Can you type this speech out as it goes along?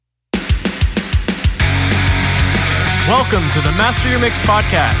Welcome to the Master Your Mix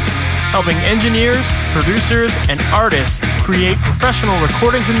podcast, helping engineers, producers, and artists create professional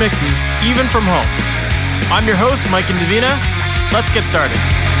recordings and mixes, even from home. I'm your host, Mike Indovina. Let's get started.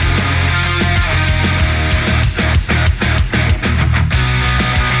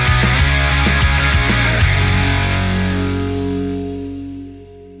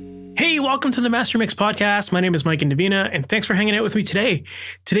 Welcome to the Master Mix podcast. My name is Mike Indovina, and thanks for hanging out with me today.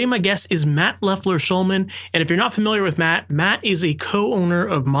 Today, my guest is Matt Leffler-Shulman, and if you're not familiar with Matt, Matt is a co-owner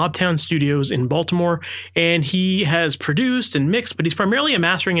of Mobtown Studios in Baltimore, and he has produced and mixed, but he's primarily a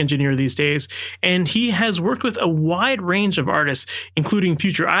mastering engineer these days, and he has worked with a wide range of artists, including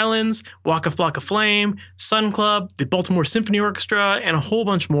Future Islands, Waka Flocka Flame, Sun Club, the Baltimore Symphony Orchestra, and a whole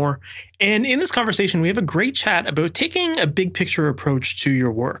bunch more. And in this conversation, we have a great chat about taking a big picture approach to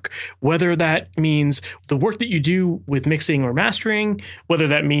your work, whether that means the work that you do with mixing or mastering, whether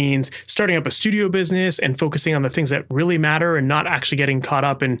that means starting up a studio business and focusing on the things that really matter and not actually getting caught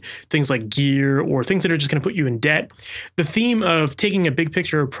up in things like gear or things that are just going to put you in debt. The theme of taking a big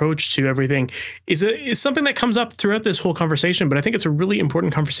picture approach to everything is something that comes up throughout this whole conversation, but I think it's a really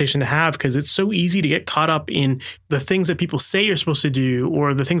important conversation to have because it's so easy to get caught up in the things that people say you're supposed to do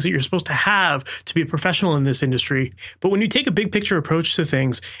or the things that you're supposed to have to be a professional in this industry. But when you take a big picture approach to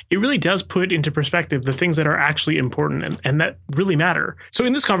things, it really does put into perspective the things that are actually important and that really matter. So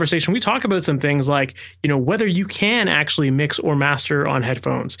in this conversation, we talk about some things like, whether you can actually mix or master on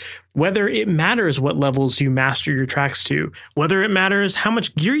headphones, whether it matters what levels you master your tracks to, whether it matters how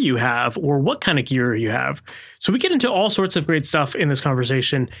much gear you have or what kind of gear you have. So we get into all sorts of great stuff in this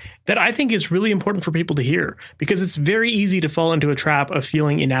conversation that I think is really important for people to hear because it's very easy to fall into a trap of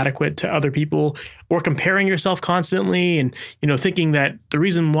feeling inadequate to other people or comparing yourself constantly and, thinking that the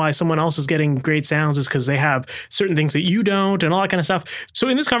reason why someone else is getting great sounds is because they have certain things that you don't and all that kind of stuff. So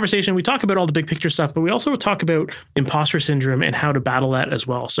in this conversation, we talk about all the big picture stuff, but we also talk about imposter syndrome and how to battle that as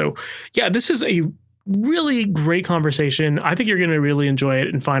well. So yeah, this is a really great conversation. I think you're going to really enjoy it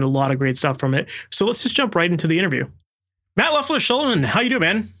and find a lot of great stuff from it. So let's just jump right into the interview. Matt Leffler-Shulman, how you doing,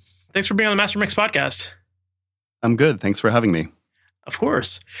 man? Thanks for being on the Master Mix podcast. I'm good. Thanks for having me. Of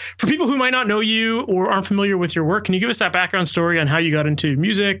course. For people who might not know you or aren't familiar with your work, can you give us that background story on how you got into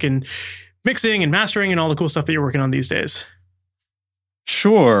music and mixing and mastering and all the cool stuff that you're working on these days?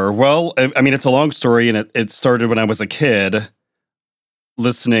 Sure. Well, I mean, it's a long story, and it started when I was a kid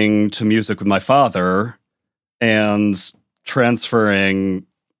listening to music with my father and transferring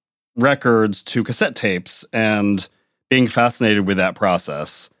records to cassette tapes and being fascinated with that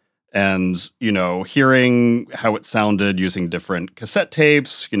process. And, hearing how it sounded using different cassette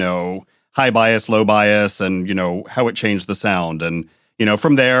tapes, high bias, low bias, and, how it changed the sound. And,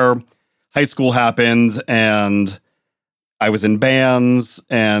 from there, high school happened and I was in bands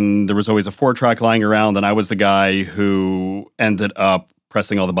and there was always a 4-track lying around. And I was the guy who ended up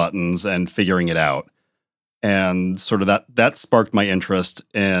pressing all the buttons and figuring it out. And sort of that sparked my interest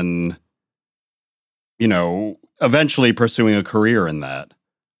in, eventually pursuing a career in that.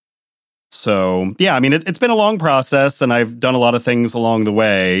 So, yeah, I mean, it's been a long process and I've done a lot of things along the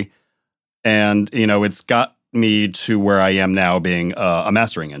way. And, it's got me to where I am now being a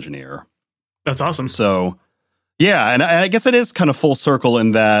mastering engineer. That's awesome. So, yeah, and I guess it is kind of full circle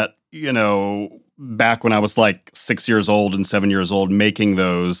in that, back when I was like 6 years old and 7 years old, making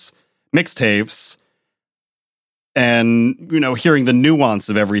those mixtapes and, hearing the nuance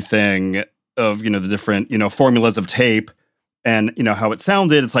of everything of, the different, formulas of tape. And, how it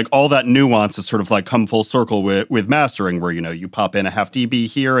sounded, it's like all that nuance is sort of like come full circle with mastering where, you pop in a half dB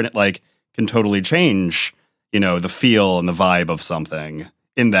here and it like can totally change, the feel and the vibe of something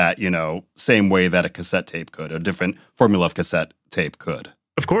in that, same way that a cassette tape could, a different formula of cassette tape could.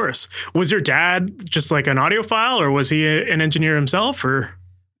 Of course. Was your dad just like an audiophile or was he an engineer himself or?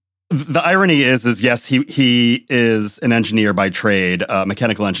 The irony is yes, he is an engineer by trade, a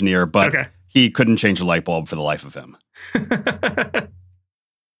mechanical engineer, but he couldn't change a light bulb for the life of him.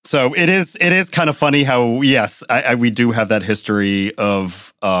 So it is kind of funny how, yes, we do have that history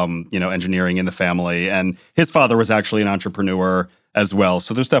of, engineering in the family. And his father was actually an entrepreneur as well.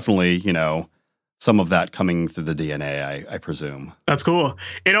 So there's definitely, some of that coming through the DNA, I presume. That's cool.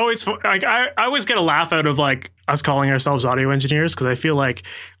 It always, like, I always get a laugh out of like us calling ourselves audio engineers because I feel like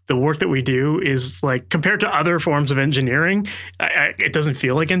the work that we do is like compared to other forms of engineering, it doesn't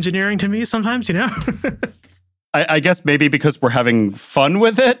feel like engineering to me sometimes, I guess maybe because we're having fun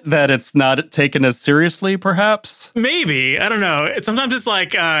with it, that it's not taken as seriously, perhaps? Maybe. I don't know. Sometimes it's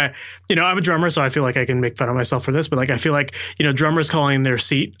like, I'm a drummer, so I feel like I can make fun of myself for this, but like, I feel like, drummers calling their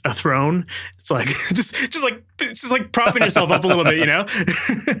seat a throne. It's like, just like propping yourself up a little bit,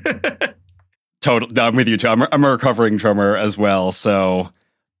 Totally, I'm with you too. I'm a recovering drummer as well, so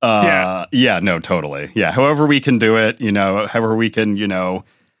no, totally, yeah. However we can do it, however we can,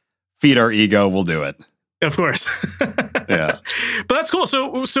 feed our ego, we'll do it. Of course. Yeah. But that's cool.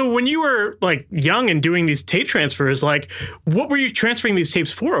 So when you were like young and doing these tape transfers, like what were you transferring these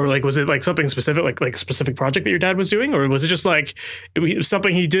tapes for? Or like was it like something specific, like a specific project that your dad was doing, or was it just like it was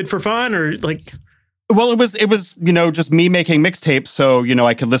something he did for fun, or like? Well, it was just me making mixtapes, so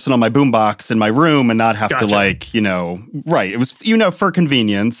I could listen on my boombox in my room and not have to right. It was for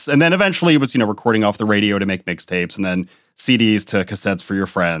convenience, and then eventually it was recording off the radio to make mixtapes, and then CDs to cassettes for your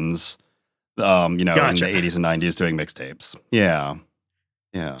friends. In the 80s and 90s doing mixtapes. Yeah.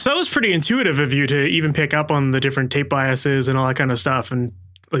 Yeah. So that was pretty intuitive of you to even pick up on the different tape biases and all that kind of stuff, and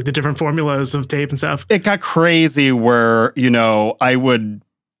like the different formulas of tape and stuff. It got crazy where, I would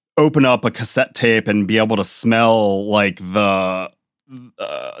open up a cassette tape and be able to smell like the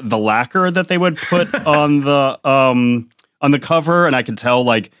lacquer that they would put on the cover, and I could tell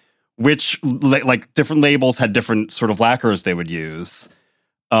like which like different labels had different sort of lacquers they would use.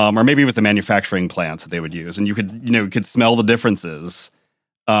 Or maybe it was the manufacturing plants that they would use, and you could smell the differences.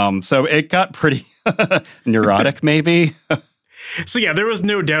 So it got pretty neurotic, maybe. So yeah, there was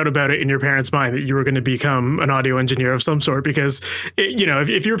no doubt about it in your parents' mind that you were going to become an audio engineer of some sort, because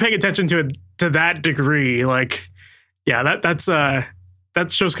if you were paying attention to it to that degree, like, yeah,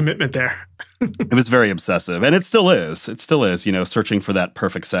 that shows commitment there. It was very obsessive, and it still is. It still is, searching for that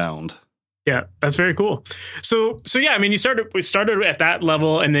perfect sound. Yeah, that's very cool. So yeah, I mean, we started at that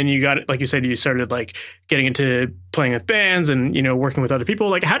level, and then you got, like you said, you started like getting into playing with bands and, working with other people.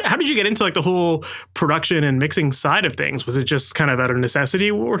 Like, how did you get into like the whole production and mixing side of things? Was it just kind of out of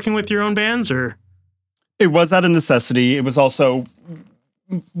necessity working with your own bands, or? It was out of necessity. It was also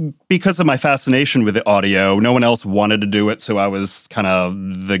because of my fascination with the audio. No one else wanted to do it, so I was kind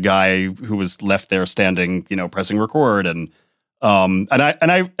of the guy who was left there standing, pressing record, and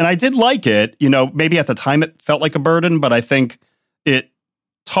I did like it. Maybe at the time it felt like a burden, but I think it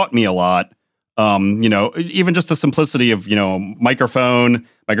taught me a lot. Even just the simplicity of, microphone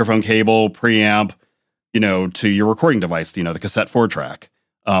cable, preamp, to your recording device, the cassette 4-track,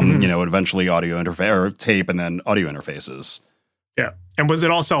 eventually audio interface or tape, and then audio interfaces. Yeah. And was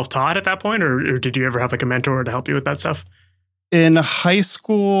it all self-taught at that point, or did you ever have like a mentor to help you with that stuff? In high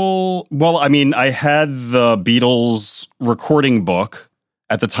school, well, I mean, I had the Beatles recording book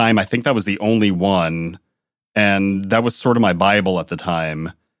at the time. I think that was the only one. And that was sort of my Bible at the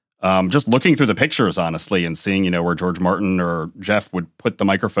time. Just looking through the pictures, honestly, and seeing, where George Martin or Jeff would put the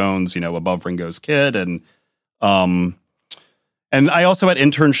microphones, above Ringo's kit. And I also had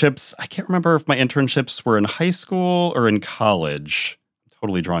internships. I can't remember if my internships were in high school or in college. I'm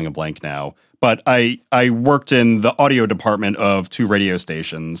totally drawing a blank now. But I worked in the audio department of 2 radio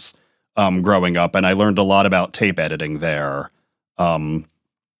stations growing up, and I learned a lot about tape editing there,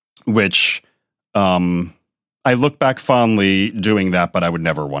 which I look back fondly doing that, but I would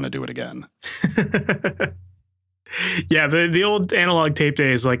never want to do it again. Yeah, the old analog tape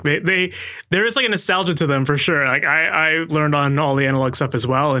days, like there is like a nostalgia to them for sure. Like I learned on all the analog stuff as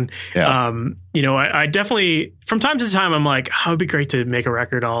well, and I definitely from time to time I'm like, oh, it'd be great to make a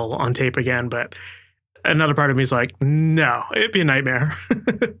record all on tape again, but another part of me is like, no, it'd be a nightmare.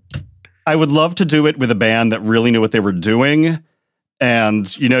 I would love to do it with a band that really knew what they were doing,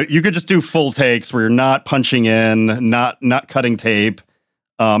 and you could just do full takes where you're not punching in, not cutting tape.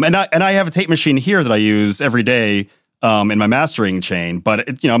 And I have a tape machine here that I use every day in my mastering chain,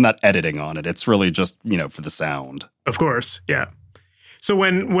 but I'm not editing on it. It's really just for the sound. Of course, yeah. So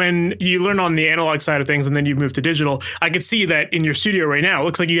when you learn on the analog side of things and then you move to digital, I could see that in your studio right now. It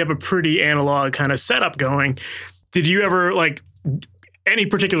looks like you have a pretty analog kind of setup going. Did you ever like any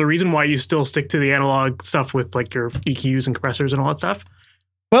particular reason why you still stick to the analog stuff with like your EQs and compressors and all that stuff?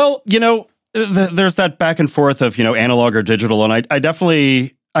 Well, there's that back and forth of, analog or digital. And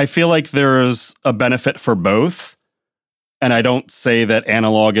I feel like there's a benefit for both. And I don't say that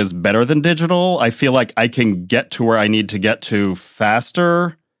analog is better than digital. I feel like I can get to where I need to get to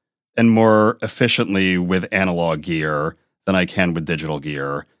faster and more efficiently with analog gear than I can with digital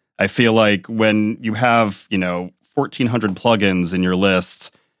gear. I feel like when you have, 1,400 plugins in your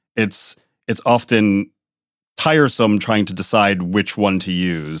list, it's often tiresome trying to decide which one to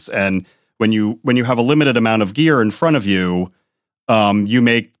use. And when you have a limited amount of gear in front of you, you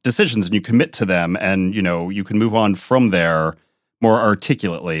make decisions and you commit to them, and you can move on from there more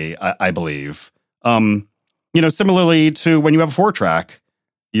articulately, I believe. Similarly to when you have a 4-track,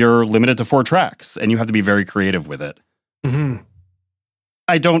 you're limited to 4 tracks, and you have to be very creative with it. Mm-hmm.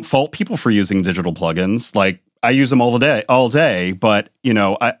 I don't fault people for using digital plugins. Like I use them all day. But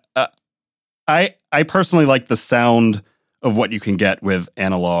I I personally like the sound of what you can get with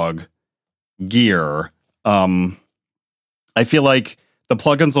analog gear. I feel like the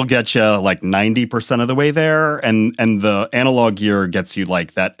plugins will get you like 90% of the way there, and the analog gear gets you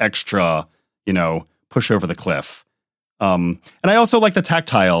like that extra, push over the cliff. And I also like the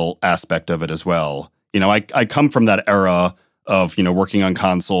tactile aspect of it as well. I come from that era of, working on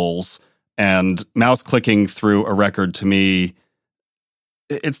consoles, and mouse clicking through a record to me,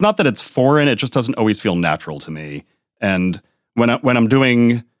 it's not that it's foreign, it just doesn't always feel natural to me. And when I'm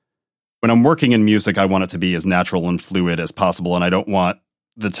working in music, I want it to be as natural and fluid as possible, and I don't want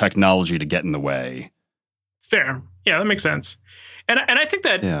the technology to get in the way. Fair. Yeah, that makes sense. And I think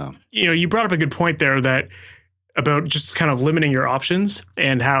that, you brought up a good point there that about just kind of limiting your options,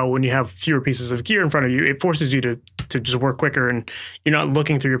 and how when you have fewer pieces of gear in front of you, it forces you to just work quicker, and you're not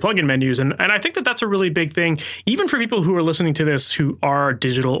looking through your plugin menus. And I think that that's a really big thing, even for people who are listening to this who are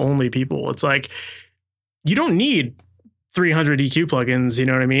digital only people. It's like, you don't need 300 EQ plugins, you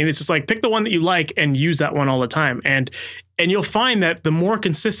know what I mean? It's just like, pick the one that you like and use that one all the time. And you'll find that the more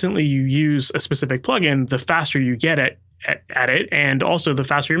consistently you use a specific plugin, the faster you get at it, and also the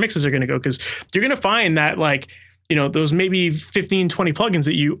faster your mixes are going to go, because you're going to find that, like, those maybe 15, 20 plugins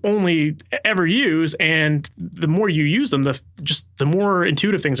that you only ever use, and the more you use them, the more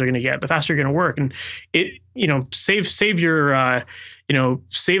intuitive things are going to get, the faster you're going to work. And it, save your,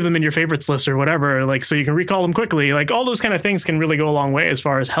 save them in your favorites list or whatever, like, so you can recall them quickly. Like, all those kind of things can really go a long way as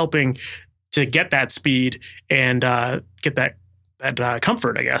far as helping to get that speed and get that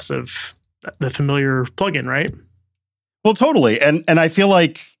comfort, I guess, of the familiar plugin, right? Well, totally. And I feel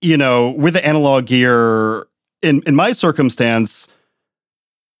like, with the analog gear, in my circumstance,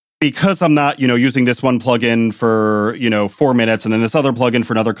 because I'm not, using this one plugin for, 4 minutes and then this other plugin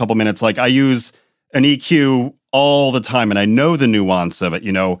for another couple minutes, like, I use an EQ all the time, and I know the nuance of it.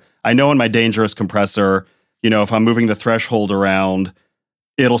 I know in my dangerous compressor, if I'm moving the threshold around,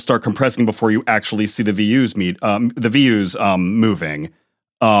 it'll start compressing before you actually see the VUs moving.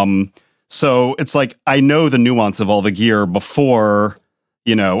 So it's like, I know the nuance of all the gear before,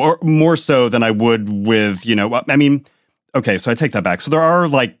 or more so than I would with, okay, so I take that back. So there are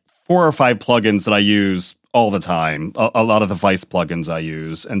like 4 or 5 plugins that I use all the time. A lot of the Vice plugins I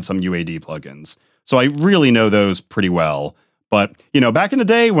use, and some UAD plugins. So I really know those pretty well. But, back in the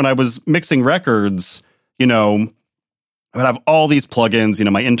day when I was mixing records, I would have all these plugins.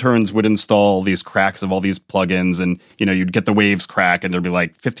 My interns would install these cracks of all these plugins, and, you'd get the Waves crack, and there'd be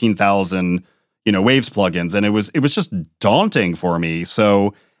like 15,000, Waves plugins. And it was just daunting for me.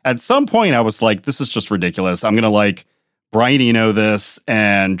 So at some point I was like, this is just ridiculous. I'm going to like Brian Eno this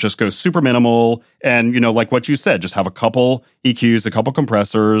and just go super minimal. And, like what you said, just have a couple EQs, a couple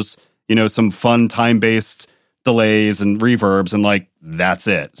compressors, some fun time-based delays and reverbs, and like, that's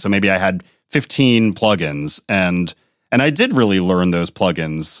it. So maybe I had 15 plugins, and I did really learn those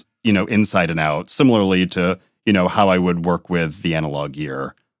plugins, inside and out, similarly to, how I would work with the analog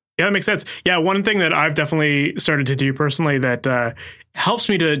gear. Yeah, that makes sense. Yeah, one thing that I've definitely started to do personally that helps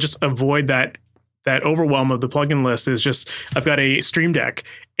me to just avoid that overwhelm of the plugin list is just, I've got a Stream Deck,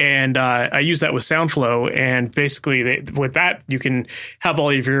 and I use that with SoundFlow, and basically with that you can have all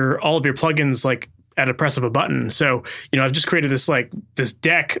of your plugins like at a press of a button. So, I've just created this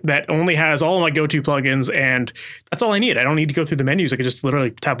deck that only has all of my go-to plugins, and that's all I need. I don't need to go through the menus. I could just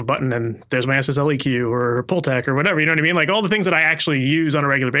literally tap a button and there's my SSL EQ or Pultec or whatever, you know what I mean? Like, all the things that I actually use on a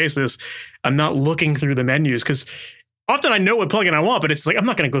regular basis, I'm not looking through the menus, because often I know what plugin I want, but it's like, I'm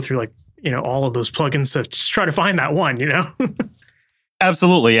not going to go through all of those plugins to just try to find that one,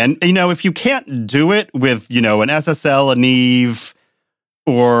 Absolutely. And, if you can't do it with, an SSL, a Neve,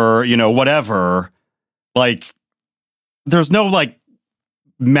 or, whatever, like, there's no like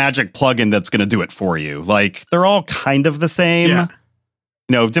magic plugin that's going to do it for you. Like, they're all kind of the same,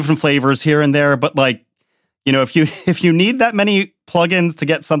 different flavors here and there. But like, if you need that many plugins to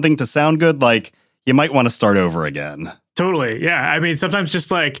get something to sound good, like, you might want to start over again. Totally. Yeah. I mean, sometimes just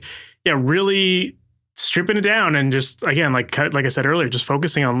like, really stripping it down, and just, again, like I said earlier, just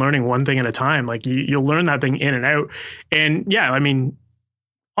focusing on learning one thing at a time. Like, you'll learn that thing in and out. And yeah, I mean,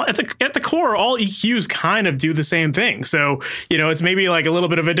 at the core, all EQs kind of do the same thing. So, it's maybe like a little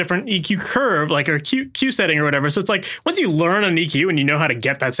bit of a different EQ curve, like a Q setting or whatever. So it's like, once you learn an EQ and you know how to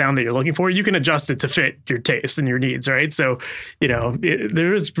get that sound that you're looking for, you can adjust it to fit your taste and your needs, right? So,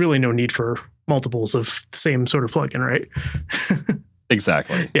 there is really no need for multiples of the same sort of plugin, right?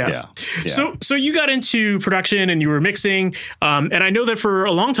 Exactly. Yeah. So you got into production and you were mixing, and I know that for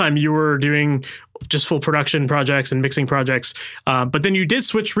a long time you were doing just full production projects and mixing projects, but then you did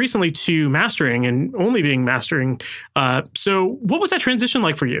switch recently to mastering and only being mastering. So what was that transition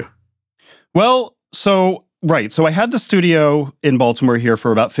like for you? Well, right. So I had the studio in Baltimore here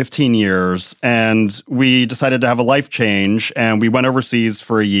for about 15 years, and we decided to have a life change, and we went overseas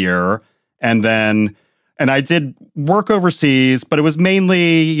for a year. And I did work overseas, but it was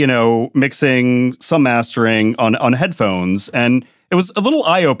mainly, mixing, some mastering on headphones. And it was a little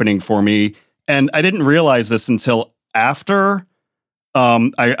eye-opening for me. And I didn't realize this until after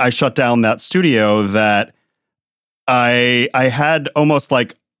I shut down that studio, that I had almost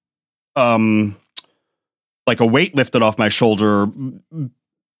like a weight lifted off my shoulder,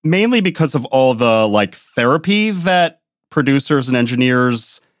 mainly because of all the like therapy that producers and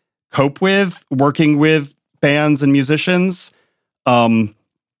engineers cope with working with bands and musicians. And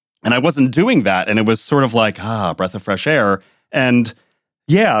I wasn't doing that. And it was sort of like, breath of fresh air. And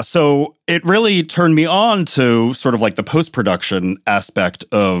yeah, so it really turned me on to sort of like the post-production aspect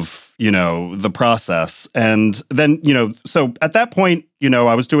of, the process. And then, so at that point,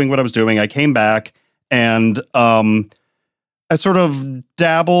 I was doing what I was doing. I came back and I sort of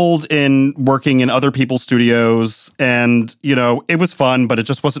dabbled in working in other people's studios, and, it was fun, but it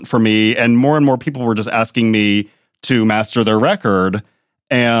just wasn't for me. And more people were just asking me to master their record.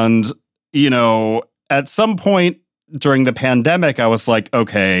 And, at some point during the pandemic, I was like,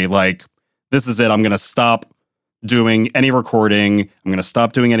 okay, like, this is it. I'm going to stop doing any recording. I'm going to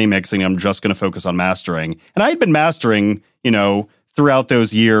stop doing any mixing. I'm just going to focus on mastering. And I had been mastering, throughout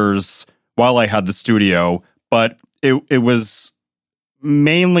those years while I had the studio, but it was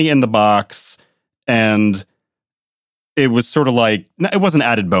mainly in the box, and it was sort of like, it wasn't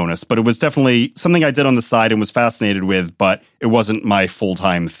added bonus, but it was definitely something I did on the side and was fascinated with, but it wasn't my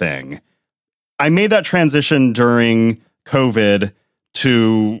full-time thing. I made that transition during COVID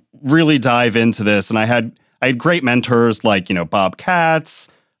to really dive into this, and I had great mentors like, Bob Katz,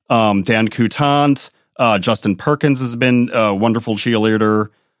 Dan Coutant, Justin Perkins has been a wonderful cheerleader.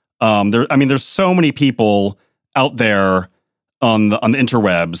 There's so many people out there on the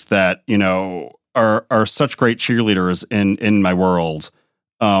interwebs that, are such great cheerleaders in my world,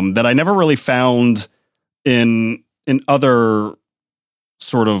 that I never really found in other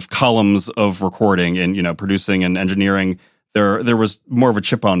sort of columns of recording and, producing and engineering. There was more of a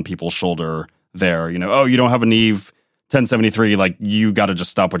chip on people's shoulder there, oh, you don't have a Neve 1073, like, you got to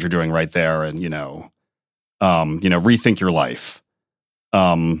just stop what you're doing right there and, rethink your life.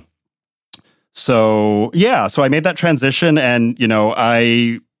 So I made that transition, and,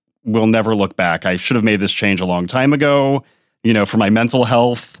 I will never look back. I should have made this change a long time ago, for my mental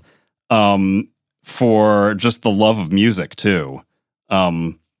health, for just the love of music too.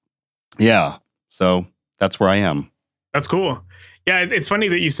 So that's where I am. That's cool. Yeah, it's funny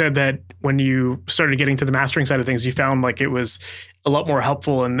that you said that when you started getting to the mastering side of things, you found like it was a lot more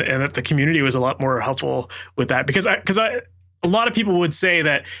helpful, and that the community was a lot more helpful with that. Because a lot of people would say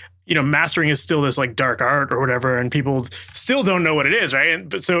that, mastering is still this like dark art or whatever, and people still don't know what it is, right?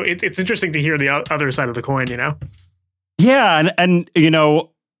 But so it's interesting to hear the other side of the coin, Yeah, and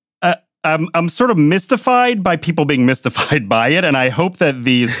I'm sort of mystified by people being mystified by it, and I hope that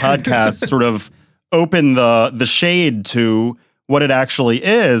these podcasts sort of open the shade to what it actually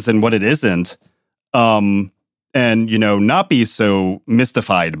is and what it isn't, and not be so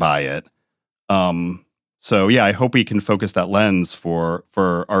mystified by it. So yeah, I hope we can focus that lens for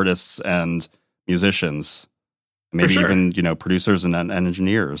artists and musicians, maybe even producers and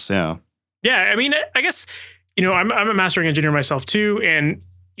engineers. Yeah. Yeah, I mean, I guess I'm a mastering engineer myself too, and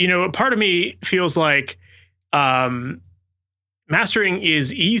part of me feels like mastering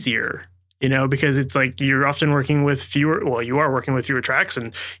is easier. Because it's like you're often working with fewer. Well, you are working with fewer tracks,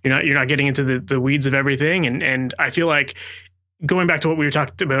 and you're not getting into the weeds of everything. And I feel like going back to what we were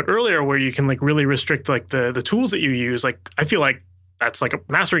talking about earlier, where you can like really restrict like the tools that you use. Like I feel like that's like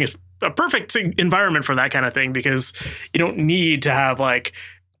mastering is a perfect environment for that kind of thing, because you don't need to have like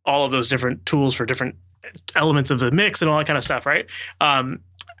all of those different tools for different elements of the mix and all that kind of stuff, right?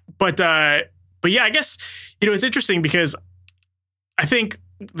 But yeah, I guess it's interesting because I think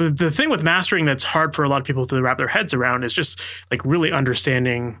the thing with mastering that's hard for a lot of people to wrap their heads around is just like really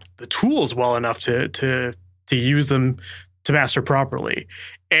understanding the tools well enough to use them to master properly.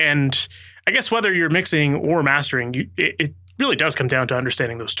 And I guess whether you're mixing or mastering, it really does come down to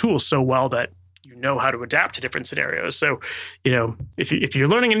understanding those tools so well that you know how to adapt to different scenarios. So, if you're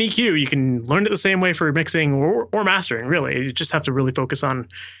learning an EQ, you can learn it the same way for mixing or mastering. Really, you just have to really focus on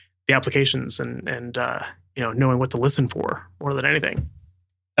the applications and knowing what to listen for more than anything.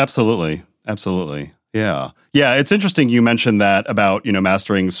 Absolutely. Yeah. It's interesting you mentioned that about,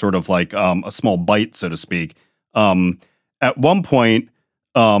 mastering sort of like a small bite, so to speak. At one point,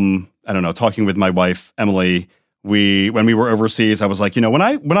 I don't know, talking with my wife, Emily, when we were overseas, I was like, when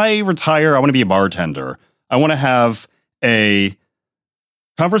I retire, I want to be a bartender. I want to have a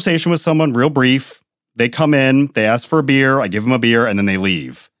conversation with someone real brief. They come in, they ask for a beer, I give them a beer, and then they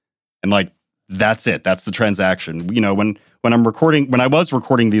leave. And like, that's it. That's the transaction. When I was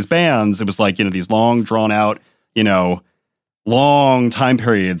recording these bands, it was like, these long drawn out, long time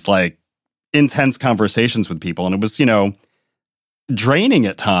periods, like intense conversations with people. And it was, draining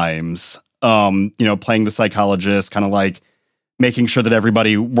at times, playing the psychologist, kind of like making sure that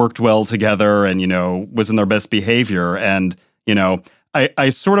everybody worked well together and, was in their best behavior. And, I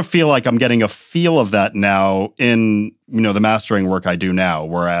sort of feel like I'm getting a feel of that now in, the mastering work I do now.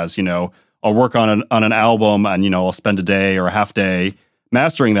 Whereas, I'll work on an album and, I'll spend a day or a half day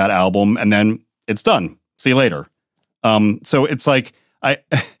mastering that album and then it's done. See you later. So it's like,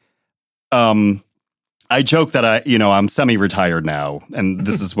 I joke that I'm semi-retired now, and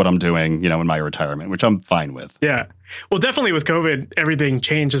this is what I'm doing, in my retirement, which I'm fine with. Yeah. Well, definitely with COVID, everything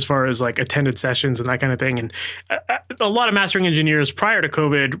changed as far as like attended sessions and that kind of thing. And a lot of mastering engineers prior to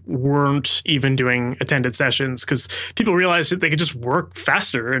COVID weren't even doing attended sessions because people realized that they could just work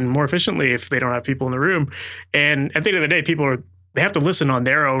faster and more efficiently if they don't have people in the room. And at the end of the day, they have to listen on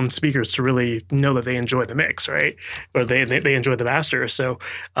their own speakers to really know that they enjoy the mix, right? Or they enjoy the master. So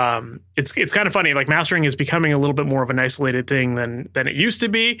it's kind of funny. Like mastering is becoming a little bit more of an isolated thing than it used to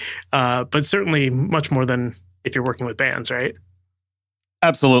be, but certainly much more than if you're working with bands, right?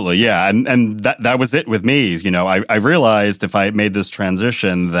 Absolutely, yeah. And that was it with me. I realized if I made this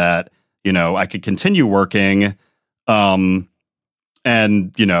transition that I could continue working. And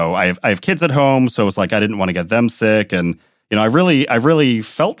I have kids at home, so it's like I didn't want to get them sick and. I really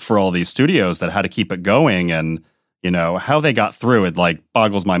felt for all these studios that had to keep it going and, how they got through it, like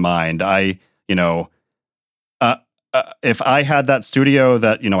boggles my mind. If I had that studio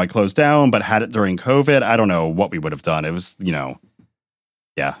that, I closed down, but had it during COVID, I don't know what we would have done. It was, yeah,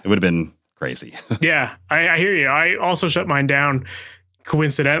 it would have been crazy. Yeah, I hear you. I also shut mine down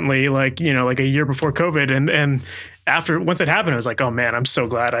coincidentally, like a year before COVID. And once it happened, I was like, oh man, I'm so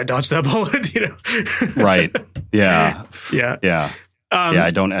glad I dodged that bullet, Right. Yeah. Yeah. Yeah.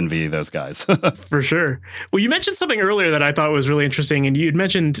 I don't envy those guys. For sure. Well, you mentioned something earlier that I thought was really interesting. And you'd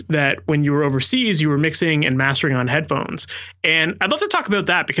mentioned that when you were overseas, you were mixing and mastering on headphones. And I'd love to talk about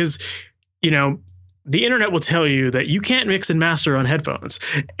that because, the internet will tell you that you can't mix and master on headphones.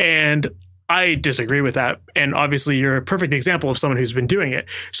 And I disagree with that. And obviously you're a perfect example of someone who's been doing it.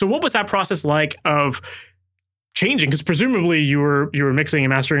 So what was that process like of changing? Because presumably you were mixing and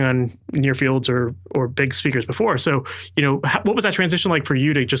mastering on near fields or big speakers before. So, what was that transition like for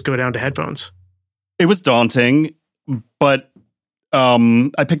you to just go down to headphones? It was daunting, but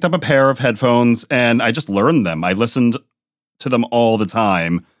I picked up a pair of headphones and I just learned them. I listened to them all the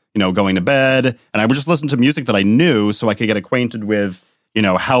time, going to bed, and I would just listen to music that I knew so I could get acquainted with,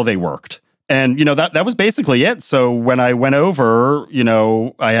 how they worked. And, that was basically it. So when I went over,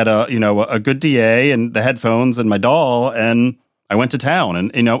 I had a good DA and the headphones and my DAW, and I went to town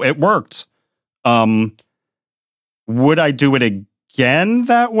and, it worked. Would I do it again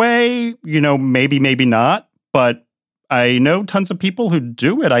that way? Maybe, maybe not. But I know tons of people who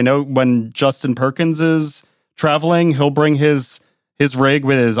do it. I know when Justin Perkins is traveling, he'll bring his rig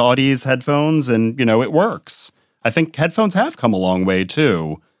with his Audi's headphones and, it works. I think headphones have come a long way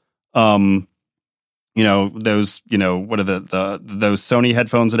too. Those, what are those Sony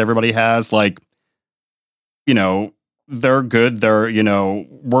headphones that everybody has? Like, they're good. They're,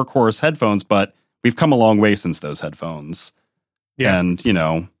 workhorse headphones, but we've come a long way since those headphones. Yeah. And,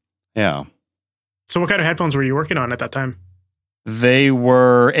 yeah. So what kind of headphones were you working on at that time? They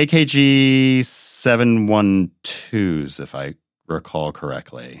were AKG 712s, if I recall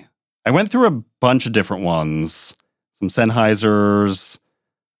correctly. I went through a bunch of different ones, some Sennheisers,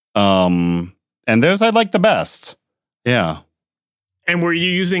 and those I like the best. Yeah. And were you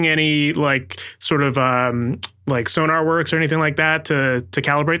using any like sort of like SonarWorks or anything like that to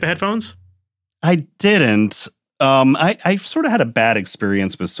calibrate the headphones? I didn't. I sort of had a bad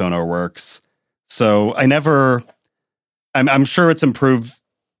experience with SonarWorks, so I never. I'm sure it's improved,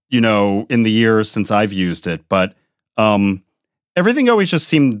 in the years since I've used it, but everything always just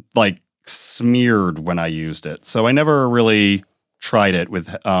seemed like smeared when I used it, so I never really tried it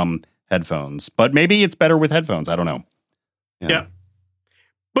with headphones. But maybe it's better with headphones. I don't know. Yeah.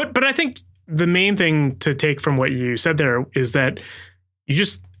 But I think the main thing to take from what you said there is that you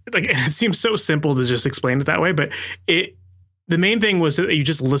just like, it seems so simple to just explain it that way, but the main thing was that you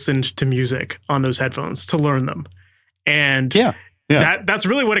just listened to music on those headphones to learn them. And yeah. That's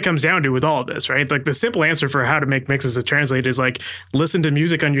really what it comes down to with all of this, right? Like the simple answer for how to make mixes that translate is like, listen to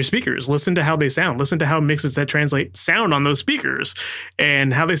music on your speakers, listen to how they sound, listen to how mixes that translate sound on those speakers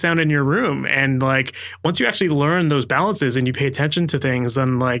and how they sound in your room. And like, once you actually learn those balances and you pay attention to things,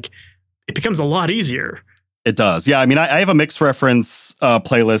 then like it becomes a lot easier. It does. Yeah. I mean, I have a mix reference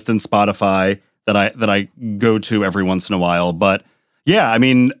playlist in Spotify that I go to every once in a while. But yeah, I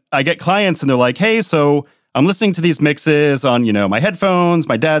mean, I get clients and they're like, hey, so I'm listening to these mixes on, my headphones,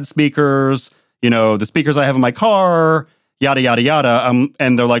 my dad's speakers, the speakers I have in my car, yada, yada, yada.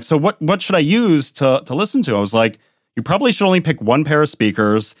 And they're like, so what should I use to listen to? I was like, you probably should only pick one pair of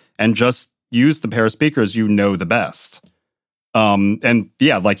speakers and just use the pair of speakers the best. And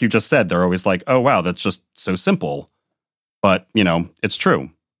yeah, like you just said, they're always like, oh, wow, that's just so simple. But, it's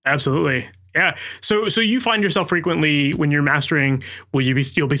true. Absolutely. Yeah. So you find yourself frequently when you're mastering,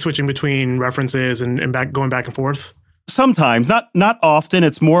 you'll be switching between references and going back and forth? Sometimes, not often.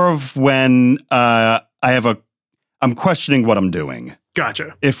 It's more of when I'm questioning what I'm doing.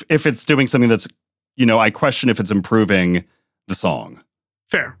 Gotcha. If it's doing something that's, I question if it's improving the song.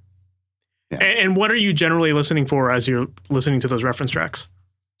 Fair. Yeah. And what are you generally listening for as you're listening to those reference tracks?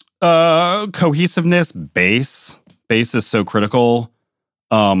 Cohesiveness, bass. Bass is so critical.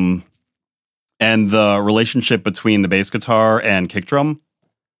 And the relationship between the bass guitar and kick drum.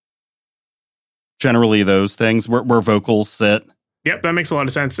 Generally those things where vocals sit. Yep, that makes a lot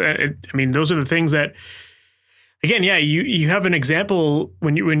of sense. I mean, those are the things that, again, yeah, you have an example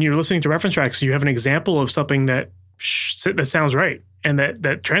when you're listening to reference tracks, you have an example of something that sounds right and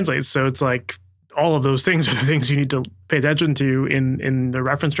that translates. So it's like all of those things are the things you need to pay attention to in the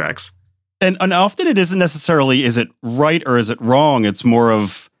reference tracks. And often it isn't necessarily, is it right or is it wrong? It's more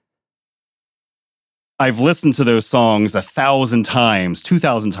of, I've listened to those songs 1,000 times,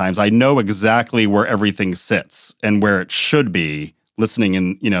 2,000 times. I know exactly where everything sits and where it should be listening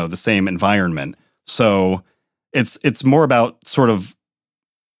in, the same environment. So it's more about sort of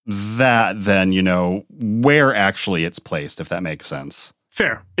that than, where actually it's placed, if that makes sense.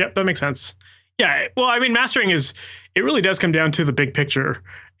 Fair. Yep, that makes sense. Yeah. Well, I mean, mastering it really does come down to the big picture.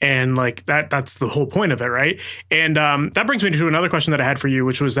 And like that's the whole point of it, right? And that brings me to another question that I had for you,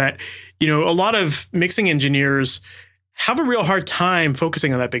 which was that, a lot of mixing engineers have a real hard time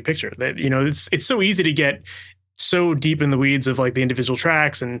focusing on that big picture. That, it's so easy to get so deep in the weeds of like the individual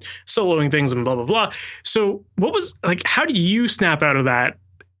tracks and soloing things and blah, blah, blah. So what was like, how do you snap out of that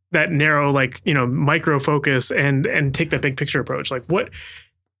narrow, like, micro focus and take that big picture approach? Like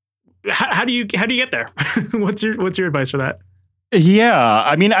how do you get there? What's your advice for that? Yeah,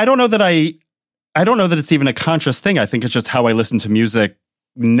 I mean, I don't know that it's even a conscious thing. I think it's just how I listen to music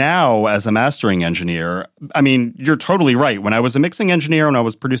now as a mastering engineer. I mean, you're totally right. When I was a mixing engineer and I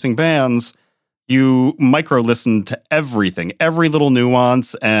was producing bands, you micro listened to everything, every little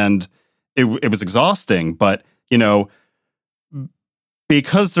nuance, and it was exhausting. But,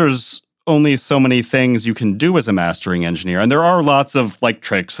 because there's only so many things you can do as a mastering engineer, and there are lots of like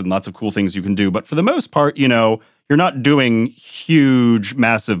tricks and lots of cool things you can do, but for the most part, you're not doing huge,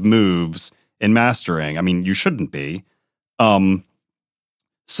 massive moves in mastering. I mean, you shouldn't be.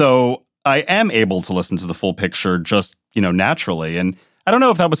 So I am able to listen to the full picture just, naturally. And I don't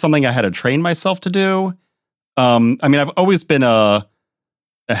know if that was something I had to train myself to do. I mean, I've always been a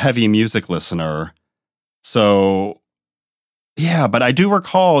heavy music listener. So, yeah, but I do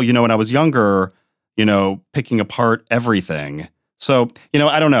recall, when I was younger, picking apart everything. So,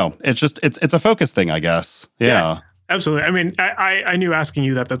 I don't know. It's a focus thing, I guess. Yeah, absolutely. I mean, I knew asking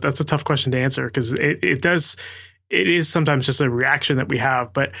you that's a tough question to answer because it is sometimes just a reaction that we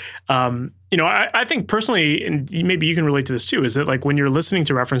have. But, I think personally, and maybe you can relate to this too, is that like when you're listening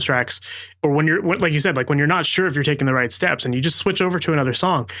to reference tracks or when like you said, like when you're not sure if you're taking the right steps and you just switch over to another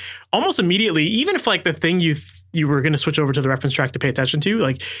song, almost immediately, even if like the thing you were going to switch over to the reference track to pay attention to,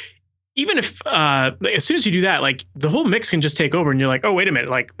 like, even if as soon as you do that, like the whole mix can just take over and you're like, oh, wait a minute,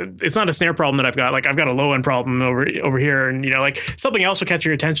 like it's not a snare problem that I've got. Like I've got a low end problem over here. And, like something else will catch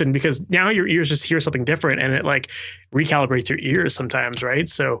your attention because now your ears just hear something different and it like recalibrates your ears sometimes. Right.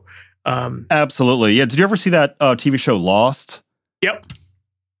 So. Absolutely. Yeah. Did you ever see that TV show Lost? Yep.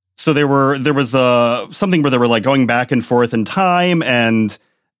 So there was something where they were like going back and forth in time, and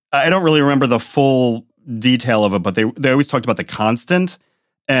I don't really remember the full detail of it, but they always talked about the constant.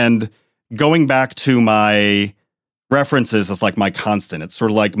 And going back to my references is like my constant. It's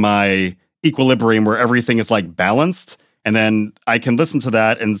sort of like my equilibrium where everything is like balanced. And then I can listen to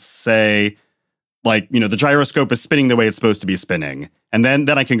that and say, like, the gyroscope is spinning the way it's supposed to be spinning. And then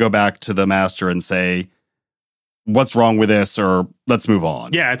I can go back to the master and say, what's wrong with this? Or let's move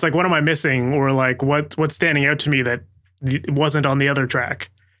on. Yeah. It's like, what am I missing? Or like, what's standing out to me that it wasn't on the other track,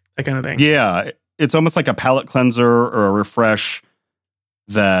 that kind of thing. Yeah, it's almost like a palate cleanser or a refresh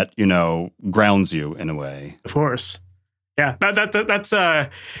that, grounds you in a way. Of course. Yeah, that's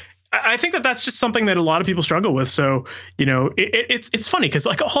I think that's just something that a lot of people struggle with. So, it's funny because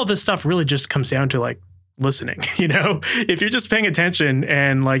like all this stuff really just comes down to like listening. If you're just paying attention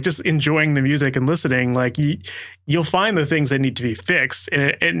and like just enjoying the music and listening, like you'll find the things that need to be fixed.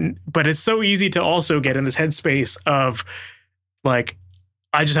 But it's so easy to also get in this headspace of like,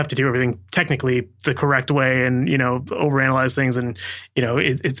 I just have to do everything technically the correct way and, overanalyze things. And,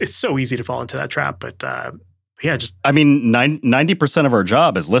 it's so easy to fall into that trap. But yeah, just. I mean, 90% of our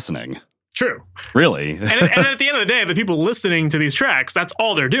job is listening. True. Really. and at the end of the day, the people listening to these tracks, that's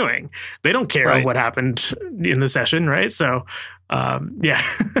all they're doing. They don't care what happened in the session, right? So, yeah.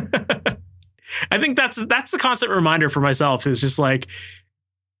 I think that's the constant reminder for myself is just like,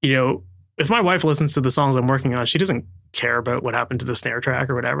 if my wife listens to the songs I'm working on, she doesn't care about what happened to the snare track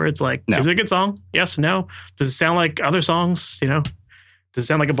or whatever. It's like, Is it a good song? Yes, no. Does it sound like other songs? Does it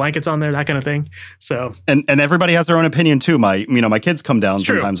sound like a blanket's on there? That kind of thing. So and everybody has their own opinion too. My kids come down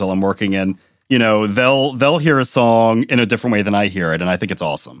sometimes while I'm working, and they'll hear a song in a different way than I hear it, and I think it's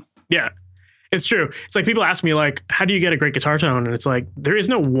awesome. Yeah, it's true. It's like people ask me like, how do you get a great guitar tone? And it's like there is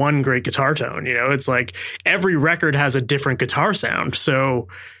no one great guitar tone. It's like every record has a different guitar sound. So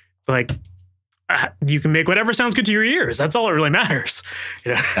like you can make whatever sounds good to your ears. That's all that really matters.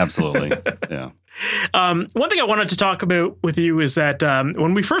 Absolutely. Yeah. One thing I wanted to talk about with you is that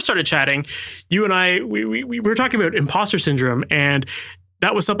when we first started chatting, you and I, we were talking about imposter syndrome, and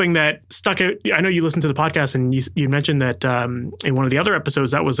that was something that stuck out. I know you listened to the podcast and you mentioned that in one of the other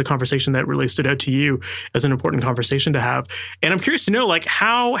episodes, that was a conversation that really stood out to you as an important conversation to have. And I'm curious to know, like,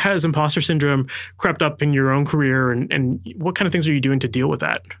 how has imposter syndrome crept up in your own career and what kind of things are you doing to deal with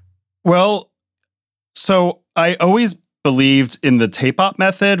that? Well, so I always believed in the tape-op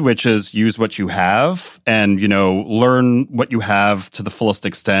method, which is use what you have and, learn what you have to the fullest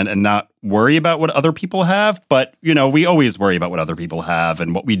extent and not worry about what other people have. But, we always worry about what other people have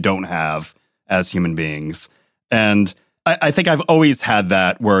and what we don't have as human beings. And I think I've always had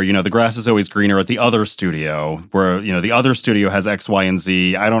that where, the grass is always greener at the other studio where, the other studio has X, Y, and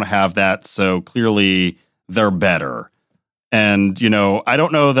Z. I don't have that. So clearly they're better. And, I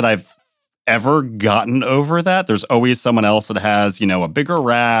don't know that I've ever gotten over that. There's always someone else that has, a bigger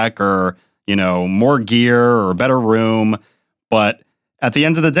rack or, more gear or a better room. But at the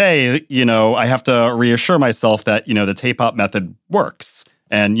end of the day, I have to reassure myself that, the tape-op method works.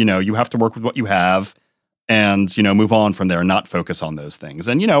 And, you have to work with what you have and, move on from there and not focus on those things.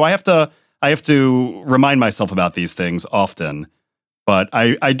 And, I have to remind myself about these things often. But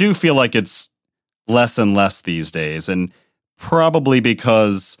I do feel like it's less and less these days. And probably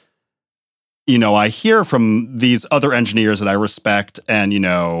because I hear from these other engineers that I respect and,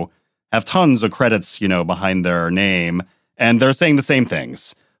 have tons of credits, behind their name, and they're saying the same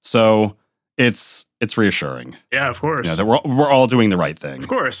things. So it's reassuring. Yeah, of course. That we're all doing the right thing. Of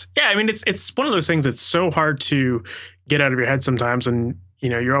course. Yeah, I mean, it's one of those things that's so hard to get out of your head sometimes. And,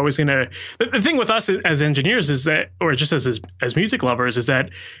 you're always going to... The thing with us as engineers is that, or just as music lovers, is that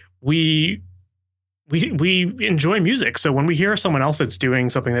we enjoy music. So when we hear someone else that's doing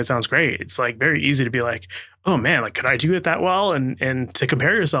something that sounds great, it's like very easy to be like, oh man, like, could I do it that well? And to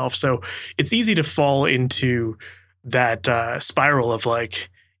compare yourself. So it's easy to fall into that spiral of like,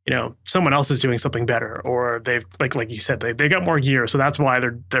 someone else is doing something better, or they've like you said, they got more gear. So that's why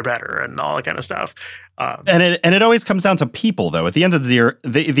they're better and all that kind of stuff. And it always comes down to people though. At the end of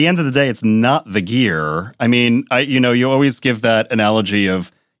the end of the day, it's not the gear. I mean, you always give that analogy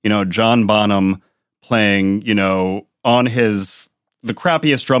of, John Bonham playing, on the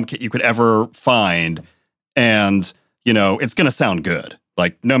crappiest drum kit you could ever find. And, it's going to sound good.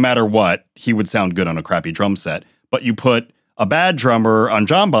 Like, no matter what, he would sound good on a crappy drum set. But you put a bad drummer on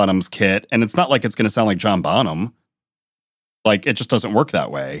John Bonham's kit, and it's not like it's going to sound like John Bonham. Like, it just doesn't work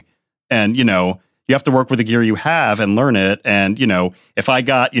that way. And, you have to work with the gear you have and learn it. And, if I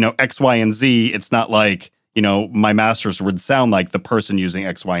got, X, Y, and Z, it's not like, my masters would sound like the person using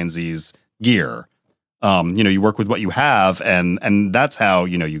X, Y, and Z's gear. You work with what you have, and that's how,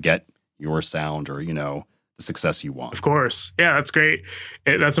 you get your sound or, the success you want. Of course. Yeah, that's great.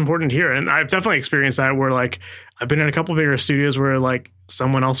 That's important here. And I've definitely experienced that where like, I've been in a couple bigger studios where like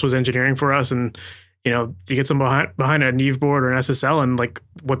someone else was engineering for us and, you get some behind a Neve board or an SSL and like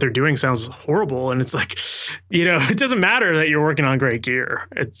what they're doing sounds horrible. And it's like, it doesn't matter that you're working on great gear.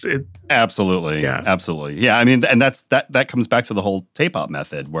 Absolutely. Yeah. Absolutely. Yeah. I mean, and that comes back to the whole tape-op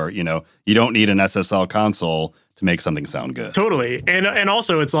method where, you don't need an SSL console to make something sound good. Totally. And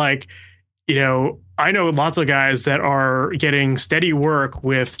also it's like, I know lots of guys that are getting steady work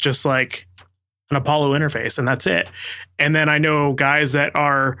with just like an Apollo interface, and that's it. And then I know guys that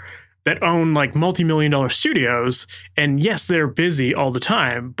own like multi-million-dollar studios, and yes, they're busy all the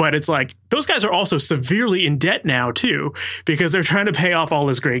time, but it's like those guys are also severely in debt now too, because they're trying to pay off all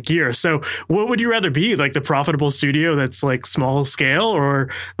this great gear. So what would you rather be, like the profitable studio that's like small scale, or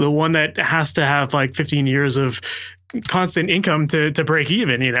the one that has to have like 15 years of constant income to break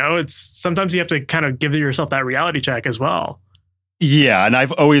even? It's sometimes you have to kind of give yourself that reality check as well. Yeah, and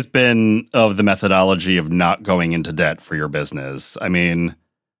I've always been of the methodology of not going into debt for your business. I mean,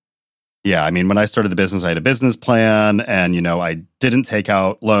 when I started the business, I had a business plan, and, I didn't take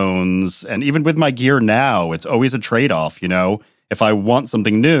out loans. And even with my gear now, it's always a trade-off. If I want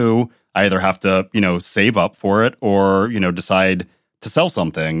something new, I either have to, save up for it, or, decide to sell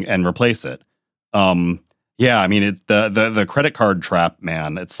something and replace it. It's the credit card trap,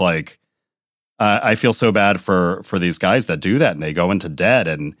 man. It's like, I feel so bad for these guys that do that, and they go into debt,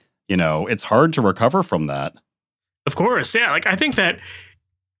 and, it's hard to recover from that. Of course. Yeah. Like, I think that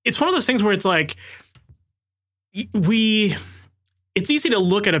it's one of those things where it's like it's easy to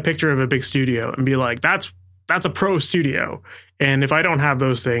look at a picture of a big studio and be like, that's a pro studio. And if I don't have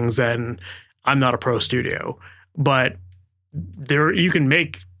those things, then I'm not a pro studio. But you can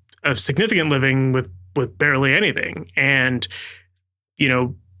make a significant living with barely anything. And,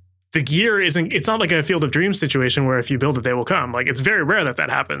 the gear it's not like a Field of Dreams situation where if you build it, they will come. Like, it's very rare that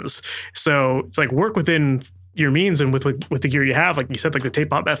happens. So it's like, work within your means and with the gear you have, like you said, like the tape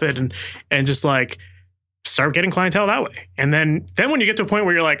pop method, and just like start getting clientele that way. And then when you get to a point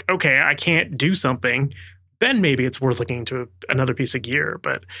where you're like, okay, I can't do something, then maybe it's worth looking into another piece of gear.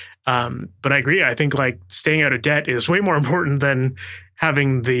 But I agree. I think like staying out of debt is way more important than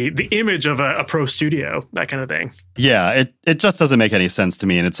having the image of a pro studio, that kind of thing. Yeah, it just doesn't make any sense to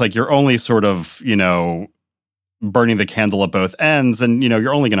me. And it's like you're only sort of, burning the candle at both ends, and,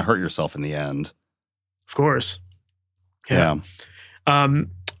 you're only going to hurt yourself in the end. Of course. Yeah.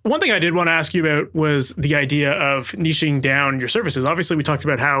 One thing I did want to ask you about was the idea of niching down your services. Obviously, we talked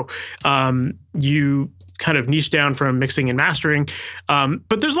about how you kind of niche down from mixing and mastering.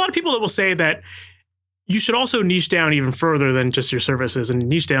 But there's a lot of people that will say that you should also niche down even further than just your services, and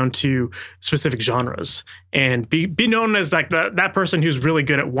niche down to specific genres, and be known as like that person who's really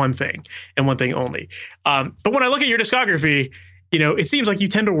good at one thing and one thing only. But when I look at your discography, it seems like you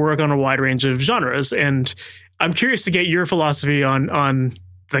tend to work on a wide range of genres, and I'm curious to get your philosophy on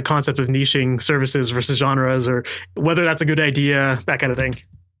the concept of niching services versus genres, or whether that's a good idea, that kind of thing.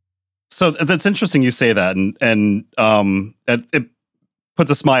 So that's interesting you say that, and it puts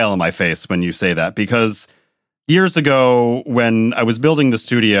a smile on my face when you say that, because years ago when I was building the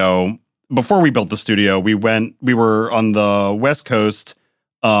studio, before we built the studio, we were on the West Coast,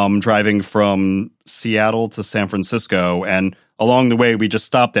 driving from Seattle to San Francisco, and along the way we just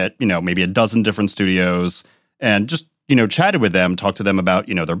stopped at, maybe a dozen different studios and just, chatted with them, talked to them about,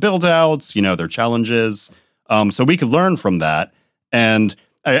 their build outs, their challenges, so we could learn from that. And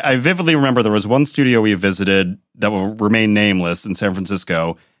I vividly remember there was one studio we visited that will remain nameless in San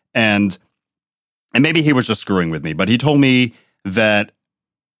Francisco, and maybe he was just screwing with me, but he told me that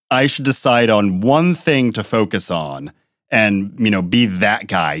I should decide on one thing to focus on, and, be that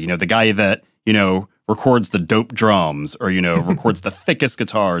guy, the guy that, records the dope drums, or, records the thickest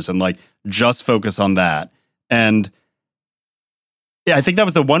guitars, and like just focus on that. And yeah, I think that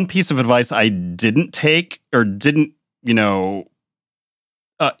was the one piece of advice I didn't take, or didn't,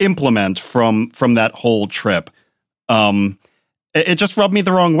 implement from that whole trip. It just rubbed me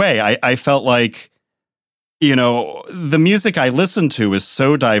the wrong way. I felt like, the music I listen to is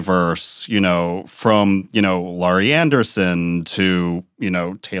so diverse, from, Laurie Anderson to,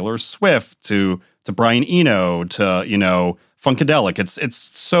 Taylor Swift to Brian Eno to, Funkadelic.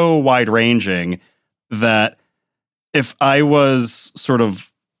 It's so wide ranging that if I was sort of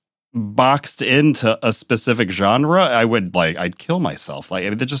boxed into a specific genre, I'd kill myself.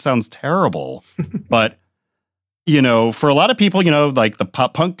 Like, that just sounds terrible. But, for a lot of people, like the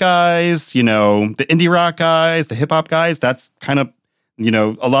pop punk guys, the indie rock guys, the hip hop guys, that's kind of,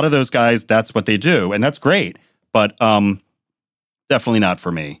 a lot of those guys, that's what they do. And that's great. But definitely not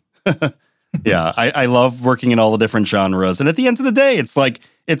for me. Yeah, I love working in all the different genres. And at the end of the day, it's like,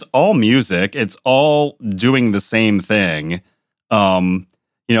 it's all music. It's all doing the same thing. The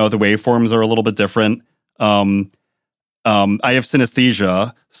waveforms are a little bit different. I have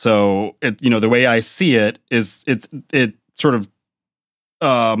synesthesia, so the way I see it is it sort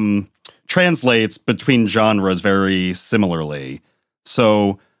of translates between genres very similarly.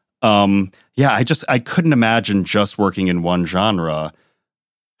 So I couldn't imagine just working in one genre.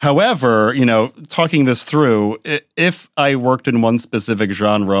 However, talking this through, if I worked in one specific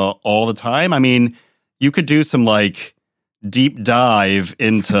genre all the time, I mean, you could do some like deep dive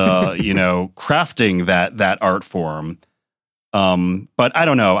into, crafting that art form. But I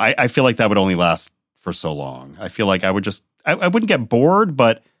don't know. I feel like that would only last for so long. I feel like I wouldn't get bored,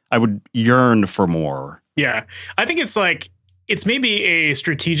 but I would yearn for more. Yeah. I think it's maybe a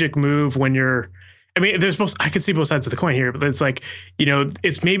strategic move when I could see both sides of the coin here, but it's like,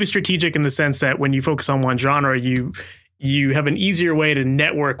 it's maybe strategic in the sense that when you focus on one genre, you have an easier way to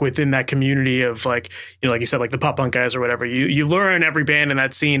network within that community of like, like you said, like the pop punk guys or whatever. You learn every band in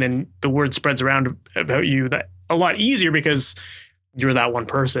that scene and the word spreads around about you that a lot easier because you're that one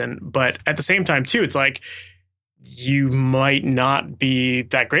person. But at the same time, too, it's like you might not be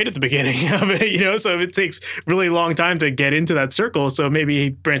that great at the beginning of it, so it takes really long time to get into that circle. So maybe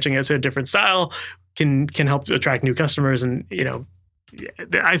branching out to a different style can help attract new customers. And,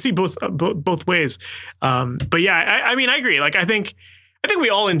 I see both ways. But yeah, I mean, I agree. Like, I think we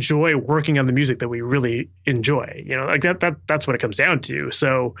all enjoy working on the music that we really enjoy, like that's what it comes down to.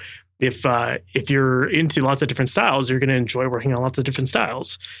 So if you're into lots of different styles, you're going to enjoy working on lots of different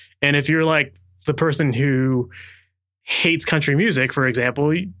styles. And if you're like the person who hates country music, for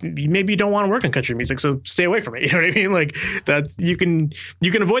example, maybe you don't want to work on country music, so stay away from it. You know what I mean? Like that you can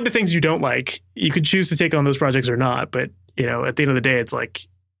avoid the things you don't like. You could choose to take on those projects or not. But, at the end of the day, it's like,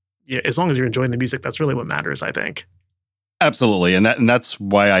 as long as you're enjoying the music, that's really what matters, I think. Absolutely. And that's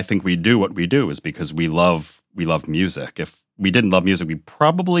why I think we do what we do, is because we love music. If we didn't love music, we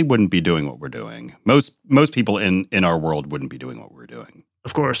probably wouldn't be doing what we're doing. Most people in our world wouldn't be doing what we're doing.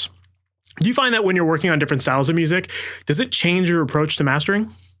 Of course. Do you find that when you're working on different styles of music, does it change your approach to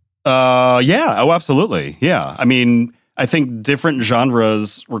mastering? Yeah. Oh, absolutely. Yeah. I mean, I think different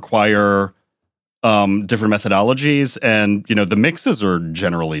genres require different methodologies, and, the mixes are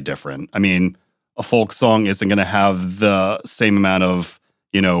generally different. I mean, a folk song isn't going to have the same amount of,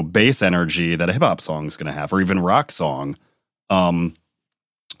 bass energy that a hip hop song is going to have, or even a rock song.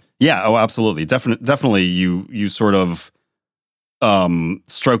 Yeah. Oh, absolutely. Definitely. You sort of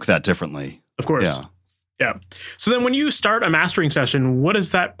stroke that differently. Of course. Yeah. Yeah. So then when you start a mastering session, what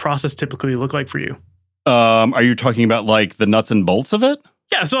does that process typically look like for you? Are you talking about like the nuts and bolts of it?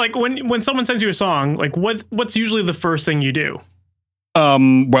 Yeah. So like when someone sends you a song, like what's usually the first thing you do?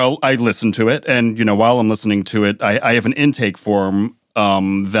 Well, I listen to it, and, while I'm listening to it, I have an intake form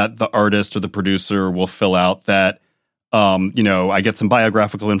that the artist or the producer will fill out that, I get some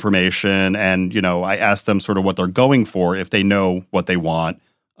biographical information, and, I ask them sort of what they're going for, if they know what they want,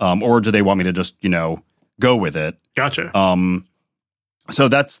 or do they want me to just, go with it. Gotcha. So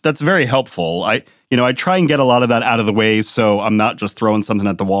that's very helpful. I try and get a lot of that out of the way, so I'm not just throwing something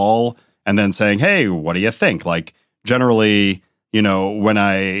at the wall and then saying, hey, what do you think? Like, generally, when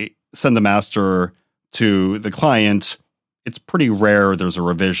I send the master to the client, it's pretty rare there's a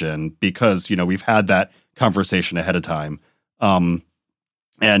revision, because, we've had that conversation ahead of time. And,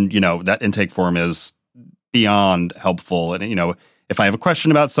 that intake form is beyond helpful. And, if I have a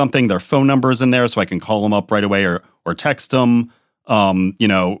question about something, their phone number's in there, so I can call them up right away or text them.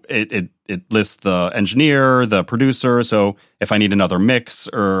 It lists the engineer, the producer. So if I need another mix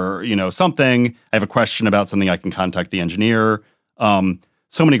or, something, I have a question about something, I can contact the engineer.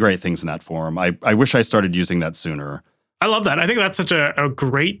 So many great things in that form. I wish I started using that sooner. I love that. I think that's such a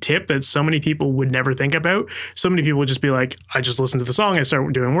great tip that so many people would never think about. So many people would just be like, I just listen to the song, I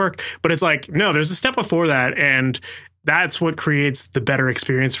start doing work. But it's like, no, there's a step before that. And that's what creates the better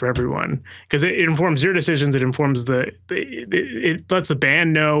experience for everyone, because it informs your decisions. It informs it lets the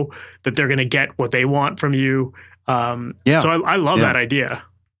band know that they're going to get what they want from you. So I love that idea.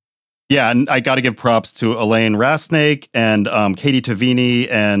 Yeah, and I got to give props to Elaine Rasnake and Katie Tavini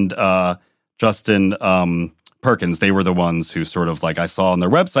and Justin Perkins. They were the ones who sort of, like, I saw on their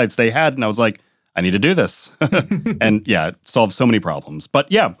websites they had, and I was like, I need to do this. And yeah, it solved so many problems.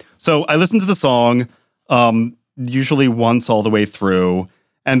 But yeah, so I listened to the song usually once all the way through,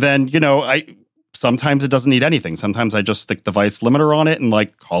 and then, sometimes it doesn't need anything. Sometimes I just stick the Vice limiter on it and,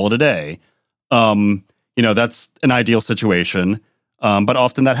 like, call it a day. That's an ideal situation. But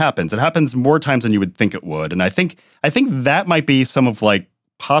often that happens. It happens more times than you would think it would. And I think that might be some of, like,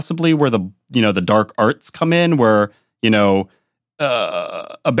 possibly where the dark arts come in, where,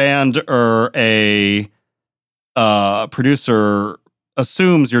 a band or a producer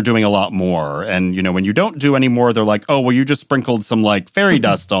assumes you're doing a lot more. And, when you don't do any more, they're like, oh, well, you just sprinkled some, like, fairy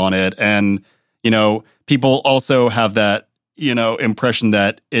dust on it. And, people also have that, impression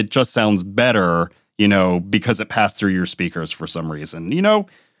that it just sounds better, because it passed through your speakers for some reason.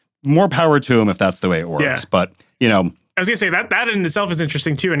 More power to them if that's the way it works. Yeah. But, I was gonna say that in itself is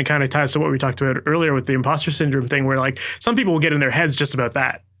interesting too, and it kind of ties to what we talked about earlier with the imposter syndrome thing, where like some people will get in their heads just about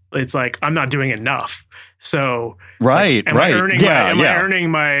that. It's like, I'm not doing enough. So right, like, am I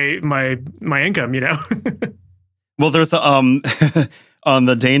earning my income, you know? Well, there's on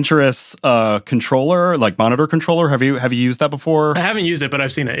the Dangerous controller, like monitor controller. Have you used that before? I haven't used it, but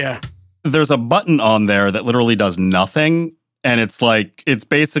I've seen it. Yeah. There's a button on there that literally does nothing. And it's like, it's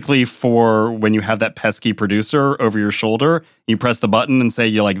basically for when you have that pesky producer over your shoulder, you press the button and say,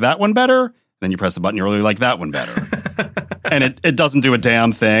 you like that one better? Then you press the button, you really like that one better. And it doesn't do a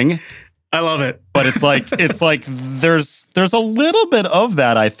damn thing. I love it. But it's like there's a little bit of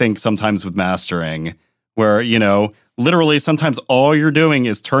that, I think, sometimes with mastering, where, you know, literally sometimes all you're doing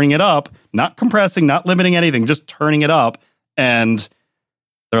is turning it up, not compressing, not limiting anything, just turning it up. And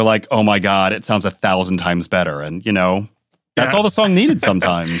they're like, oh my God, it sounds 1,000 times better. And, you know, that's all the song needed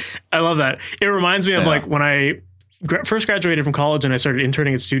sometimes. I love that. It reminds me of like when I first graduated from college and I started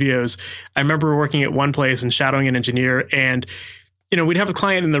interning at studios. I remember working at one place and shadowing an engineer, and you know, we'd have a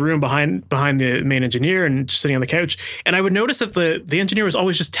client in the room behind the main engineer and just sitting on the couch, and I would notice that the engineer was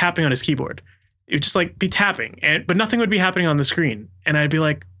always just tapping on his keyboard. It would just like be tapping, but nothing would be happening on the screen, and I'd be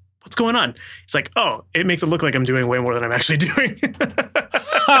like, what's going on? He's like, oh, it makes it look like I'm doing way more than I'm actually doing.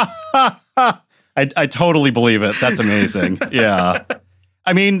 I totally believe it. That's amazing. Yeah.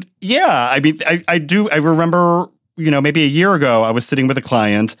 I mean, I do. I remember, you know, maybe a year ago, I was sitting with a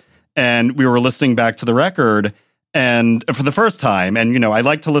client and we were listening back to the record, and for the first time, and, you know, I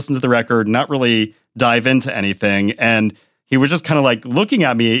like to listen to the record, not really dive into anything. And he was just kind of like looking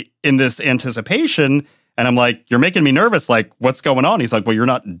at me in this anticipation. And I'm like, you're making me nervous. Like, what's going on? He's like, well, you're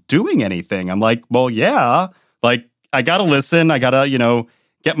not doing anything. I'm like, well, yeah, like I got to listen. I got to, you know,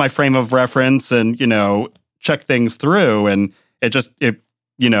 get my frame of reference and, you know, check things through. And it,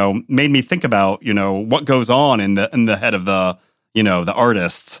 you know, made me think about, you know, what goes on in the head of the, you know, the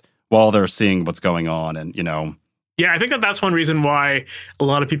artists while they're seeing what's going on. And, you know. Yeah, I think that's one reason why a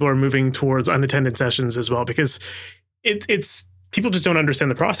lot of people are moving towards unattended sessions as well, because it's people just don't understand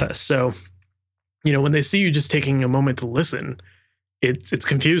the process. So, you know, when they see you just taking a moment to listen, it's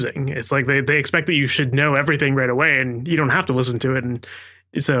confusing. It's like they expect that you should know everything right away, and you don't have to listen to it. And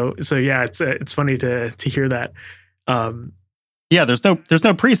so yeah, it's funny to hear that. Yeah, there's no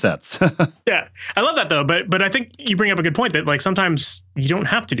presets. Yeah, I love that though. But I think you bring up a good point that like sometimes you don't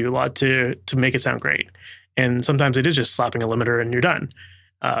have to do a lot to make it sound great, and sometimes it is just slapping a limiter and you're done.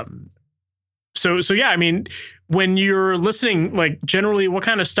 So yeah, I mean, when you're listening, like generally, what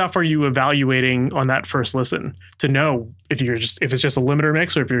kind of stuff are you evaluating on that first listen to know if it's just a limiter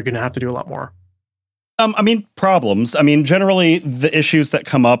mix or if you're going to have to do a lot more? I mean, problems. I mean, generally, the issues that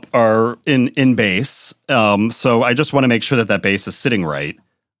come up are in bass. So I just want to make sure that bass is sitting right.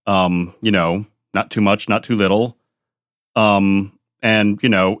 You know, not too much, not too little. And, you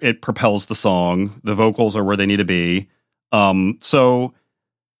know, it propels the song. The vocals are where they need to be. So,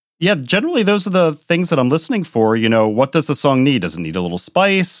 yeah, generally, those are the things that I'm listening for. You know, what does the song need? Does it need a little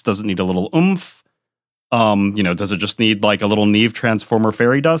spice? Does it need a little oomph? You know, does it just need like a little Neve Transformer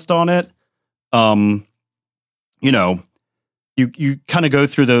fairy dust on it? You know, you kind of go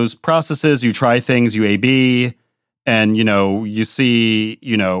through those processes, you try things, you A/B, and, you know, you see,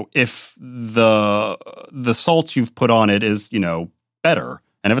 you know, if the salt you've put on it is, you know, better.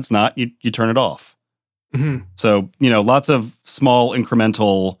 And if it's not, you turn it off. Mm-hmm. So, you know, lots of small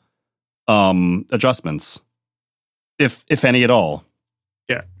incremental adjustments, if any at all.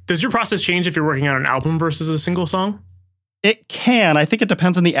 Yeah. Does your process change if you're working on an album versus a single song? It can. I think it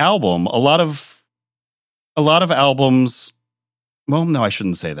depends on the album. A lot of albums, well, no, I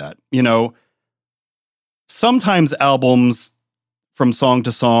shouldn't say that. You know, sometimes albums from song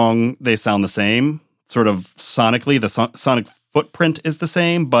to song, they sound the same. Sort of sonically, the sonic footprint is the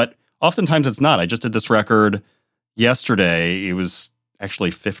same, but oftentimes it's not. I just did this record yesterday. It was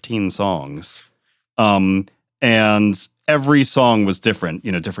actually 15 songs. And every song was different,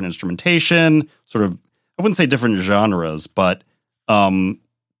 you know, different instrumentation, sort of, I wouldn't say different genres, but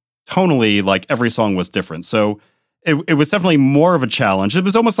tonally, like every song was different. So it was definitely more of a challenge. It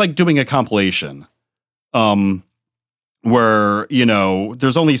was almost like doing a compilation, where, you know,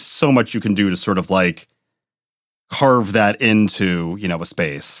 there's only so much you can do to sort of like carve that into, you know, a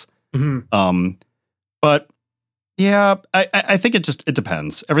space. Mm-hmm. But yeah, I think it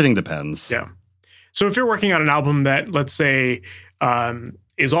depends. Everything depends. Yeah. So if you're working on an album that, let's say,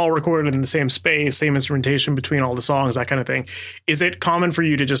 is all recorded in the same space, same instrumentation between all the songs, that kind of thing, is it common for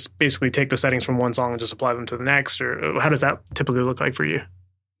you to just basically take the settings from one song and just apply them to the next? Or how does that typically look like for you?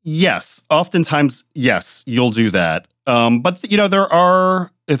 Yes. Oftentimes, yes, you'll do that. But there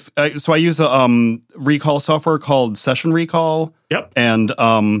are so I use a recall software called Session Recall. Yep.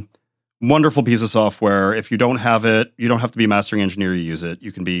 And wonderful piece of software. If you don't have it, you don't have to be a mastering engineer to use it.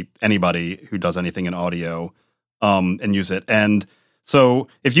 You can be anybody who does anything in audio and use it. And so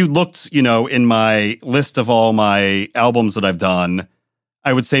if you looked, in my list of all my albums that I've done,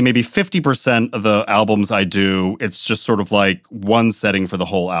 I would say maybe 50% of the albums I do, it's just sort of like one setting for the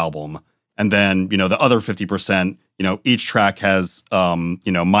whole album. And then, the other 50%, each track has,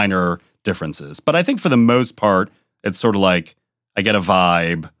 minor differences. But I think for the most part, it's sort of like I get a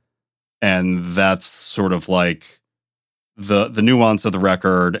vibe, and that's sort of like the nuance of the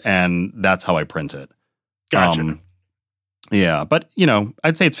record, and that's how I print it. Gotcha. Yeah, but,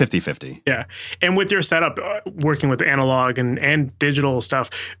 I'd say it's 50-50. Yeah. And with your setup, working with analog and digital stuff,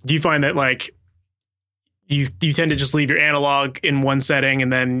 do you find that, like, you tend to just leave your analog in one setting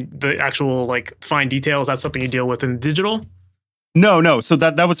and then the actual, like, fine details, that's something you deal with in digital? No. So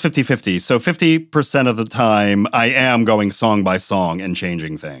that was 50-50. So 50% of the time, I am going song by song and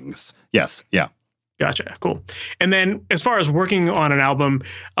changing things. Yes. Yeah. Gotcha. Cool. And then as far as working on an album,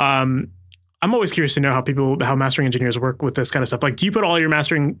 I'm always curious to know how mastering engineers work with this kind of stuff. Like, do you put all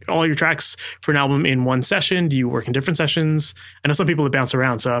your tracks for an album in one session? Do you work in different sessions? I know some people that bounce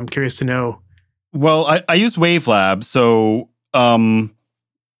around, so I'm curious to know. Well, I use Wavelab, so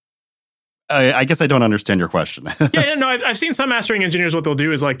I guess I don't understand your question. No, I've seen some mastering engineers. What they'll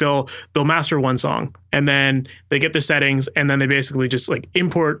do is like they'll master one song and then they get their settings and then they basically just like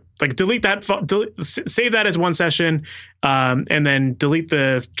import, like delete that, save that as one session, and then delete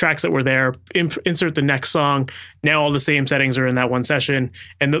the tracks that were there, insert the next song. Now all the same settings are in that one session,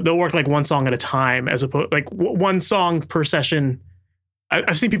 and they'll work like one song at a time as opposed like one song per session.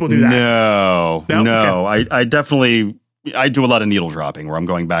 I've seen people do that. No. Okay. I definitely. I do a lot of needle dropping where I'm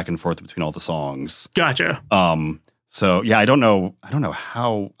going back and forth between all the songs. Gotcha. So yeah, I don't know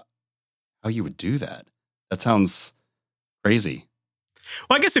how you would do that. That sounds crazy.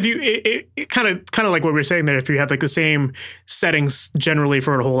 Well, I guess if you it kind of like what we were saying there, if you have like the same settings generally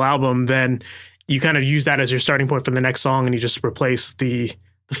for a whole album, then you kind of use that as your starting point for the next song, and you just replace the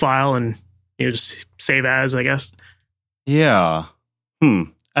file and just save as, I guess. Yeah.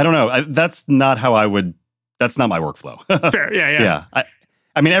 I don't know. That's not how I would. That's not my workflow. Fair. Yeah.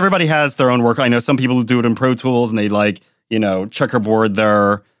 I mean, everybody has their own work. I know some people who do it in Pro Tools and they checkerboard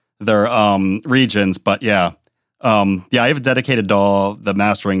their regions. But yeah, I have a dedicated DAW, the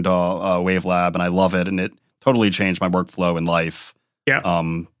mastering DAW, Wavelab, and I love it. And it totally changed my workflow in life. Yeah.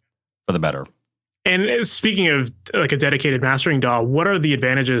 For the better. And speaking of like a dedicated mastering DAW, what are the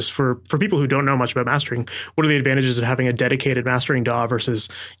advantages for people who don't know much about mastering? What are the advantages of having a dedicated mastering DAW versus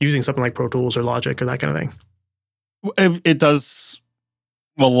using something like Pro Tools or Logic or that kind of thing? It does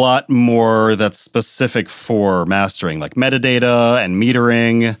a lot more that's specific for mastering, like metadata and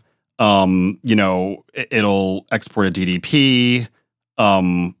metering. It'll export a DDP.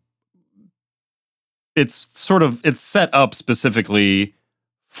 It's set up specifically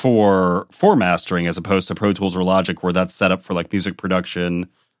for mastering as opposed to Pro Tools or Logic, where that's set up for like music production,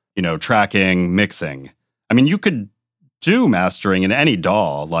 tracking, mixing. I mean, you could do mastering in any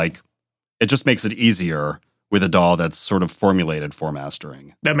DAW. Like, it just makes it easier with a DAW that's sort of formulated for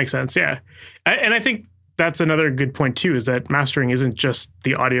mastering. That makes sense, yeah. And I think that's another good point, too, is that mastering isn't just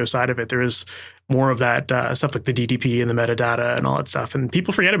the audio side of it. There is more of that stuff like the DDP and the metadata and all that stuff. And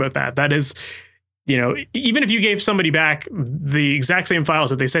people forget about that. That is, even if you gave somebody back the exact same files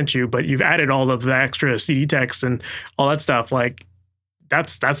that they sent you, but you've added all of the extra CD text and all that stuff, like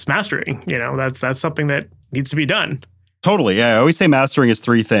that's mastering. That's something that needs to be done. Totally. Yeah. I always say mastering is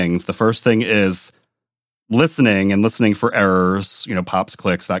three things. The first thing is listening for errors, pops,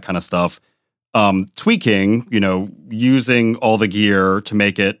 clicks, that kind of stuff. Tweaking, using all the gear to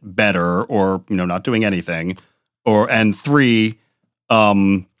make it better, or, not doing anything. And three,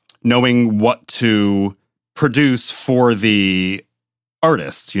 knowing what to produce for the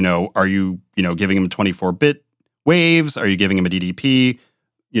artist. Are you, giving him 24-bit waves? Are you giving him a DDP?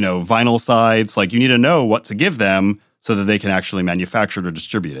 Vinyl sides? Like, you need to know what to give them so that they can actually manufacture it or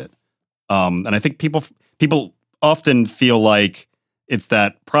distribute it. And I think people often feel like it's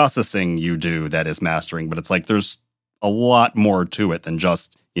that processing you do that is mastering, but it's like there's a lot more to it than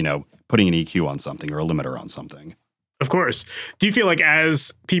just, putting an EQ on something or a limiter on something. Of course. Do you feel like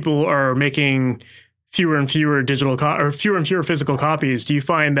as people are making fewer and fewer digital or fewer and fewer physical copies, do you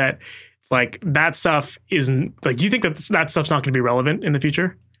find that like that stuff isn't like, do you think that stuff's not going to be relevant in the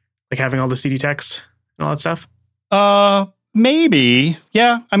future? Like having all the CD text and all that stuff? Maybe.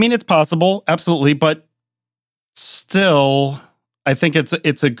 Yeah. I mean, it's possible. Absolutely. But still, I think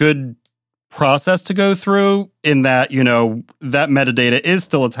it's a good process to go through in that, you know, that metadata is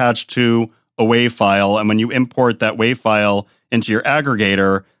still attached to a WAV file. And when you import that WAV file into your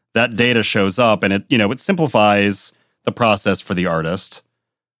aggregator, that data shows up and it, you know, it simplifies the process for the artist.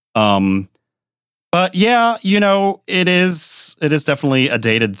 But yeah, you know, it is definitely a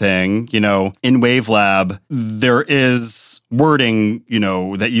dated thing. You know, in Wavelab, there is wording, you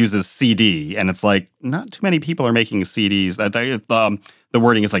know, that uses CD, and it's like not too many people are making CDs. The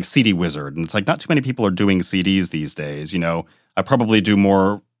wording is like CD Wizard, and it's like not too many people are doing CDs these days. You know, I probably do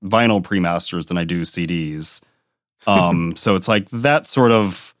more vinyl pre-masters than I do CDs. So it's like that sort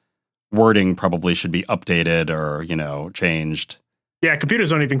of wording probably should be updated or, you know, changed. Yeah, computers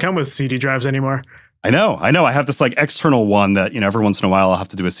don't even come with CD drives anymore. I know. I have this like external one that, you know, every once in a while I'll have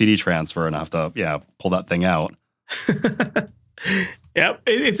to do a CD transfer and I have to, pull that thing out. Yeah,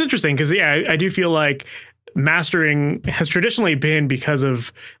 it's interesting because, I do feel like mastering has traditionally been because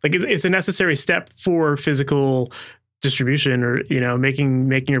of like it's a necessary step for physical distribution or, you know, making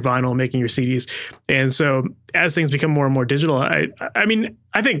your vinyl, making your CDs. And so as things become more and more digital, I mean,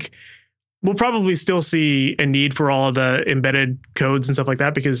 I think we'll probably still see a need for all of the embedded codes and stuff like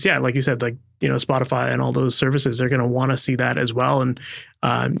that because, like you said, like, you know, Spotify and all those services, they're going to want to see that as well and,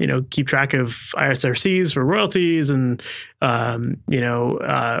 you know, keep track of ISRCs for royalties and, you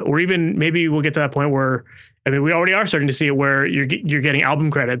know, or even maybe we'll get to that point where, I mean, we already are starting to see it where you're getting album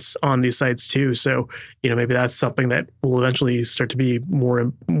credits on these sites too. So, you know, maybe that's something that will eventually start to be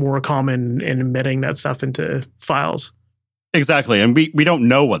more common in embedding that stuff into files. Exactly. And we don't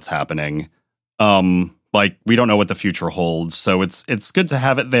know what's happening. Like we don't know what the future holds. So it's good to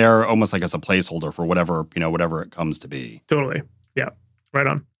have it there almost like as a placeholder for whatever it comes to be. Totally. Yeah. Right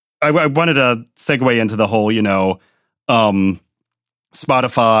on. I wanted to segue into the whole, you know,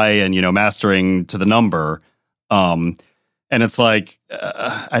 Spotify and, you know, mastering to the number. And it's like,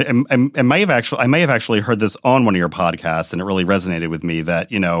 I may have actually heard this on one of your podcasts and it really resonated with me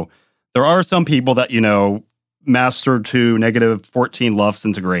that, you know, there are some people that, you know, mastered to -14 LUFS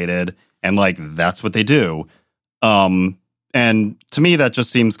integrated, and like that's what they do. And to me, that just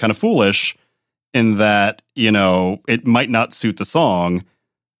seems kind of foolish in that, you know, it might not suit the song.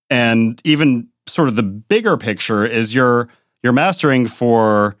 And even sort of the bigger picture is you're mastering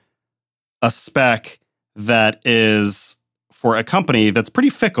for a spec that is for a company that's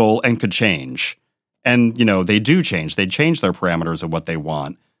pretty fickle and could change. And, you know, they do change. They change their parameters of what they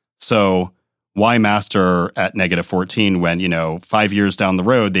want. So why master at -14 when, you know, 5 years down the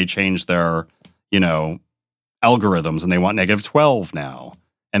road, they change their, you know, algorithms and they want -12 now.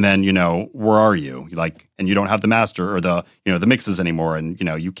 And then, you know, where are you? Like, and you don't have the master or the, you know, the mixes anymore. And, you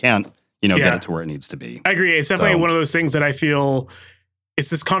know, you can't, you know, get it to where it needs to be. I agree. It's definitely one of those things that I feel it's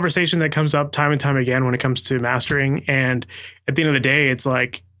this conversation that comes up time and time again when it comes to mastering. And at the end of the day, it's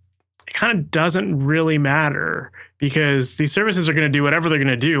like, it kind of doesn't really matter because these services are going to do whatever they're going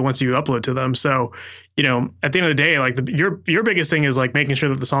to do once you upload to them. So, you know, at the end of the day, like your biggest thing is like making sure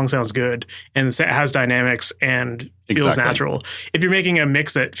that the song sounds good and it has dynamics and feels natural. If you're making a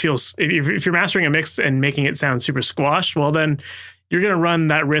mix that feels, if you're mastering a mix and making it sound super squashed, well, then you're going to run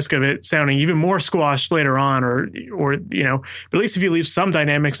that risk of it sounding even more squashed later on, or, you know, but at least if you leave some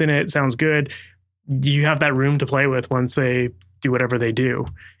dynamics in it, it sounds good. You have that room to play with once they do whatever they do.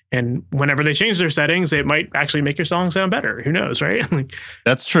 And whenever they change their settings, it might actually make your song sound better. Who knows, right?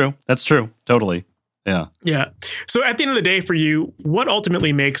 That's true. Totally. Yeah. Yeah. So at the end of the day for you, what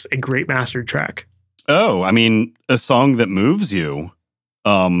ultimately makes a great mastered track? Oh, I mean, a song that moves you.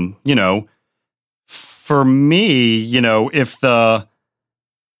 You know, for me, you know, if the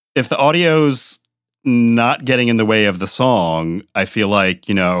audio's not getting in the way of the song, I feel like,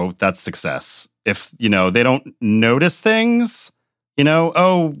 you know, that's success. If, you know, they don't notice things, you know,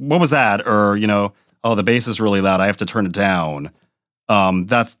 oh, what was that? Or, you know, oh, the bass is really loud, I have to turn it down.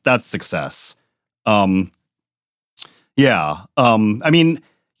 That's success. Yeah. I mean,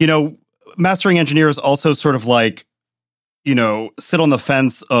 you know, mastering engineers also sort of like, you know, sit on the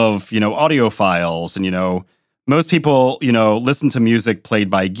fence of, you know, audio files. And, you know, most people, you know, listen to music played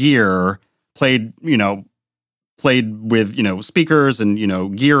by gear, played with, you know, speakers and, you know,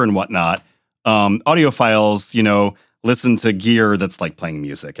 gear and whatnot. Audio files, you know, listen to gear that's like playing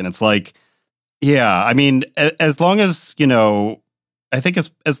music. And it's like, yeah, I mean, as long as, you know, I think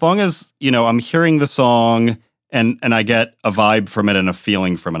as long as, you know, I'm hearing the song and I get a vibe from it and a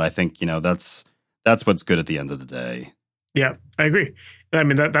feeling from it, I think, you know, that's what's good at the end of the day. Yeah, I agree. I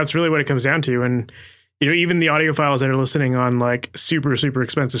mean, that's really what it comes down to. And, you know, even the audio files that are listening on like super, super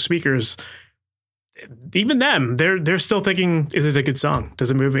expensive speakers, even them, they're still thinking, is it a good song?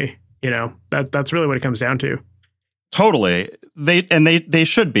 Does it move me? You know, that's really what it comes down to. Totally. They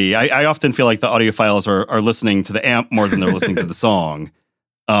should be. I often feel like the audiophiles are listening to the amp more than they're listening to the song.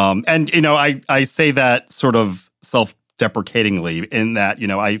 And, I say that sort of self-deprecatingly in that,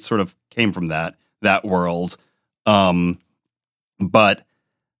 I sort of came from that world. But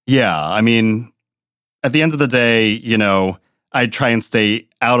yeah, I mean, at the end of the day, I try and stay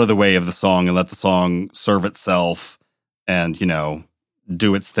out of the way of the song and let the song serve itself and,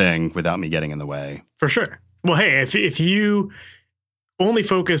 do its thing without me getting in the way. For sure. Well, hey, if you only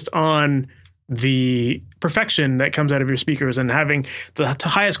focused on the perfection that comes out of your speakers and having the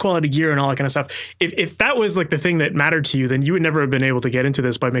highest quality gear and all that kind of stuff, if that was like the thing that mattered to you, then you would never have been able to get into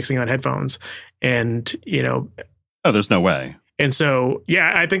this by mixing on headphones. And, Oh, there's no way. And so,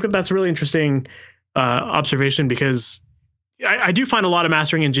 yeah, I think that's a really interesting observation, because I do find a lot of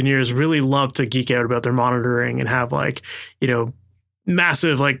mastering engineers really love to geek out about their monitoring and have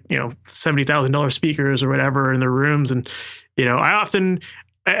massive $70,000 speakers or whatever in their rooms. And, I often,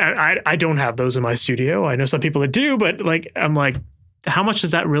 I don't have those in my studio. I know some people that do, but I'm like, how much does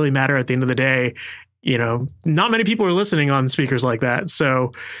that really matter at the end of the day? Not many people are listening on speakers like that.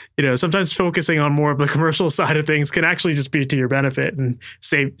 So, sometimes focusing on more of the commercial side of things can actually just be to your benefit and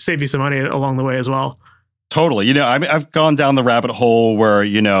save you some money along the way as well. Totally. I've gone down the rabbit hole where,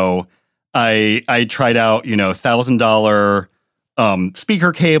 I tried out, $1,000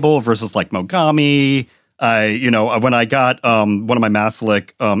 speaker cable versus like Mogami. When I got one of my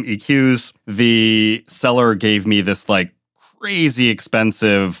Maslick EQs, the seller gave me this like crazy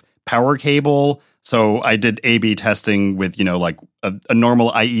expensive power cable. So I did A/B testing with, like a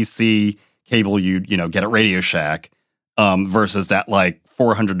normal IEC cable you'd, get at Radio Shack versus that like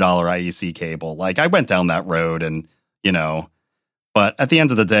 $400 IEC cable. Like I went down that road and, but at the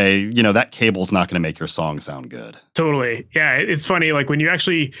end of the day, that cable's not going to make your song sound good. Totally. Yeah. It's funny. Like when you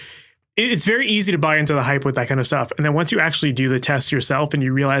actually, it's very easy to buy into the hype with that kind of stuff. And then once you actually do the test yourself and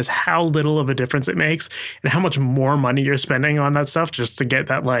you realize how little of a difference it makes and how much more money you're spending on that stuff just to get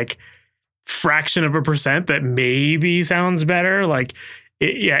that like fraction of a percent that maybe sounds better. Like,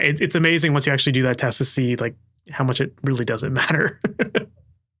 it's amazing once you actually do that test to see like how much it really doesn't matter.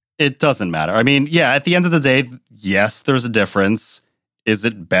 It doesn't matter. I mean, yeah, at the end of the day, yes, there's a difference. Is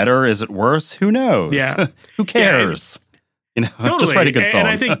it better? Is it worse? Who knows? Yeah. Who cares? Totally. Just write a good song. And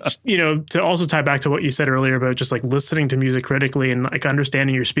I think, to also tie back to what you said earlier about just like listening to music critically and like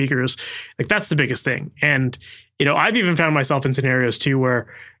understanding your speakers, like that's the biggest thing. And, I've even found myself in scenarios too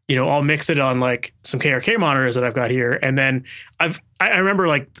where, I'll mix it on like some KRK monitors that I've got here. And then I remember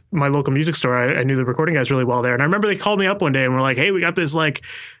like my local music store, I knew the recording guys really well there. And I remember they called me up one day and were like, hey, we got this like,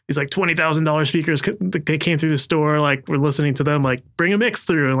 these like $20,000 speakers. They came through the store. Like we're listening to them, like bring a mix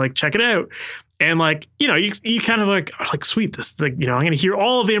through and like check it out. And like, you kind of like, are like, sweet, this, like, I'm going to hear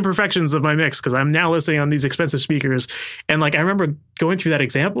all of the imperfections of my mix because I'm now listening on these expensive speakers. And like, I remember going through that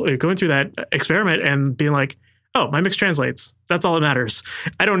experiment and being like, oh, my mix translates. That's all that matters.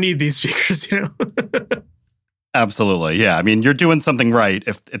 I don't need these speakers, Absolutely. Yeah. I mean, you're doing something right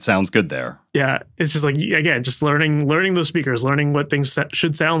if it sounds good there. Yeah. It's just like, again, just learning those speakers, learning what things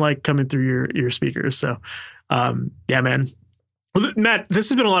should sound like coming through your speakers. So, yeah, man. Well, Matt, this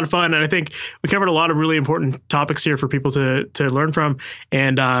has been a lot of fun. And I think we covered a lot of really important topics here for people to learn from.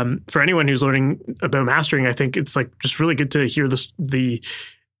 And for anyone who's learning about mastering, I think it's like just really good to hear the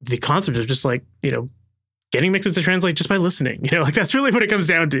concept of just like, getting mixes to translate just by listening, like that's really what it comes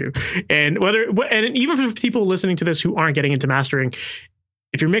down to. And even for people listening to this who aren't getting into mastering,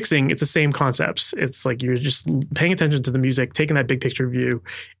 if you're mixing, it's the same concepts. It's like you're just paying attention to the music, taking that big picture view.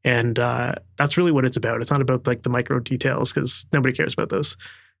 And that's really what it's about. It's not about like the micro details because nobody cares about those.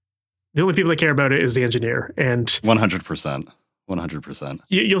 The only people that care about it is the engineer. And 100%.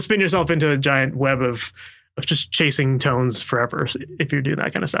 You'll spin yourself into a giant web of just chasing tones forever if you're doing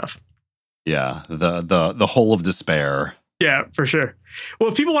that kind of stuff. Yeah, the hole of despair. Yeah, for sure.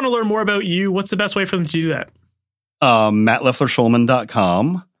 Well, if people want to learn more about you, what's the best way for them to do that?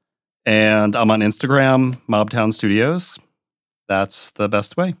 MattLefflerSchulman.com. And I'm on Instagram, Mobtown Studios. That's the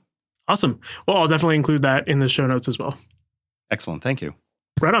best way. Awesome. Well, I'll definitely include that in the show notes as well. Excellent. Thank you.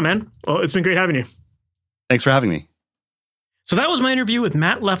 Right on, man. Well, it's been great having you. Thanks for having me. So that was my interview with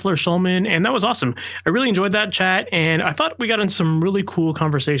Matt Leffler-Shulman, and that was awesome. I really enjoyed that chat, and I thought we got into some really cool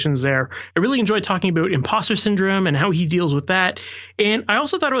conversations there. I really enjoyed talking about imposter syndrome and how he deals with that. And I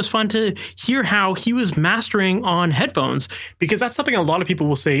also thought it was fun to hear how he was mastering on headphones, because that's something a lot of people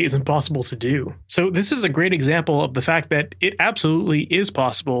will say is impossible to do. So this is a great example of the fact that it absolutely is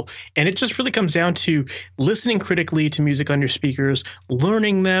possible, and it just really comes down to listening critically to music on your speakers,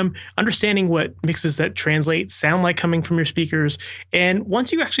 learning them, understanding what mixes that translate sound like coming from your speakers. And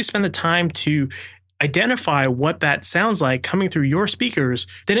once you actually spend the time to identify what that sounds like coming through your speakers,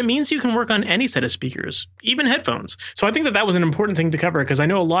 then it means you can work on any set of speakers, even headphones. So I think that was an important thing to cover, because I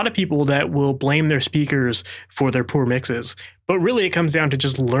know a lot of people that will blame their speakers for their poor mixes, but really it comes down to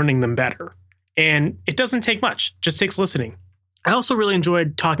just learning them better. And it doesn't take much, just takes listening. I also really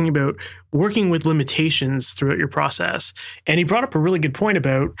enjoyed talking about working with limitations throughout your process. And he brought up a really good point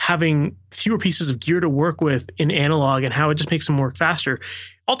about having fewer pieces of gear to work with in analog and how it just makes them work faster.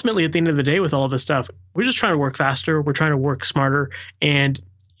 Ultimately, at the end of the day, with all of this stuff, we're just trying to work faster. We're trying to work smarter. And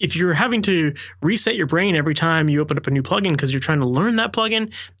if you're having to reset your brain every time you open up a new plugin because you're trying to learn that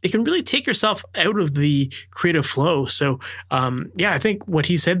plugin, it can really take yourself out of the creative flow. So I think what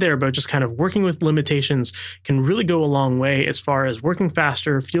he said there about just kind of working with limitations can really go a long way as far as working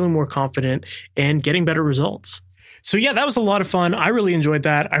faster, feeling more confident, and getting better results. So yeah, that was a lot of fun. I really enjoyed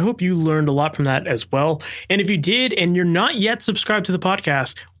that. I hope you learned a lot from that as well. And if you did, and you're not yet subscribed to the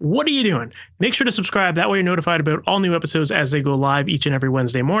podcast, what are you doing? Make sure to subscribe. That way you're notified about all new episodes as they go live each and every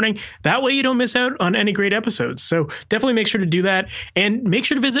Wednesday morning. That way you don't miss out on any great episodes. So definitely make sure to do that. And make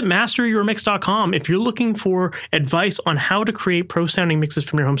sure to visit masteryourmix.com if you're looking for advice on how to create pro sounding mixes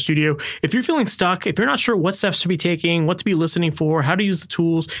from your home studio. If you're feeling stuck, if you're not sure what steps to be taking, what to be listening for, how to use the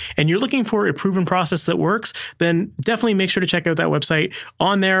tools, and you're looking for a proven process that works, then definitely make sure to check out that website.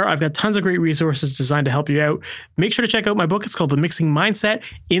 On there, I've got tons of great resources designed to help you out. Make sure to check out my book. It's called The Mixing Mindset.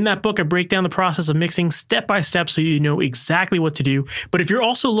 In that book, I break down the process of mixing step by step so you know exactly what to do. But if you're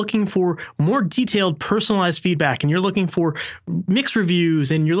also looking for more detailed, personalized feedback, and you're looking for mix reviews,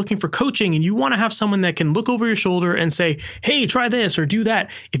 and you're looking for coaching, and you want to have someone that can look over your shoulder and say, hey, try this or do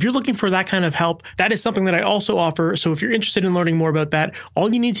that. If you're looking for that kind of help, that is something that I also offer. So if you're interested in learning more about that,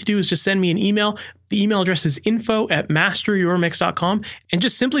 all you need to do is just send me an email. The email address is info@masteryourmix.com, and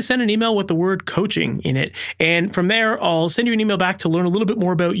just simply send an email with the word coaching in it. And from there, I'll send you an email back to learn a little bit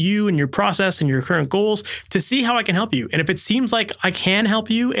more about you and your process and your current goals to see how I can help you. And if it seems like I can help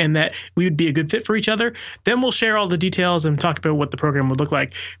you and that we would be a good fit for each other, then we'll share all the details and talk about what the program would look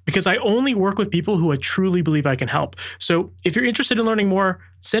like, because I only work with people who I truly believe I can help. So if you're interested in learning more,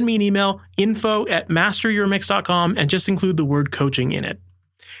 send me an email, info@masteryourmix.com, and just include the word coaching in it.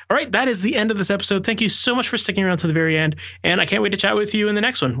 All right, that is the end of this episode. Thank you so much for sticking around to the very end, and I can't wait to chat with you in the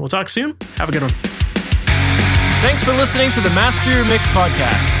next one. We'll talk soon. Have a good one. Thanks for listening to the Master Your Mix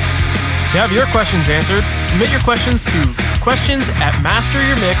podcast. To have your questions answered, submit your questions to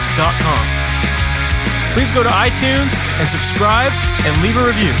questions@masteryourmix.com. Please go to iTunes and subscribe and leave a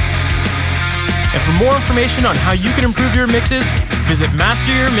review. And for more information on how you can improve your mixes, visit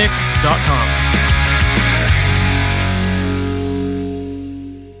masteryourmix.com.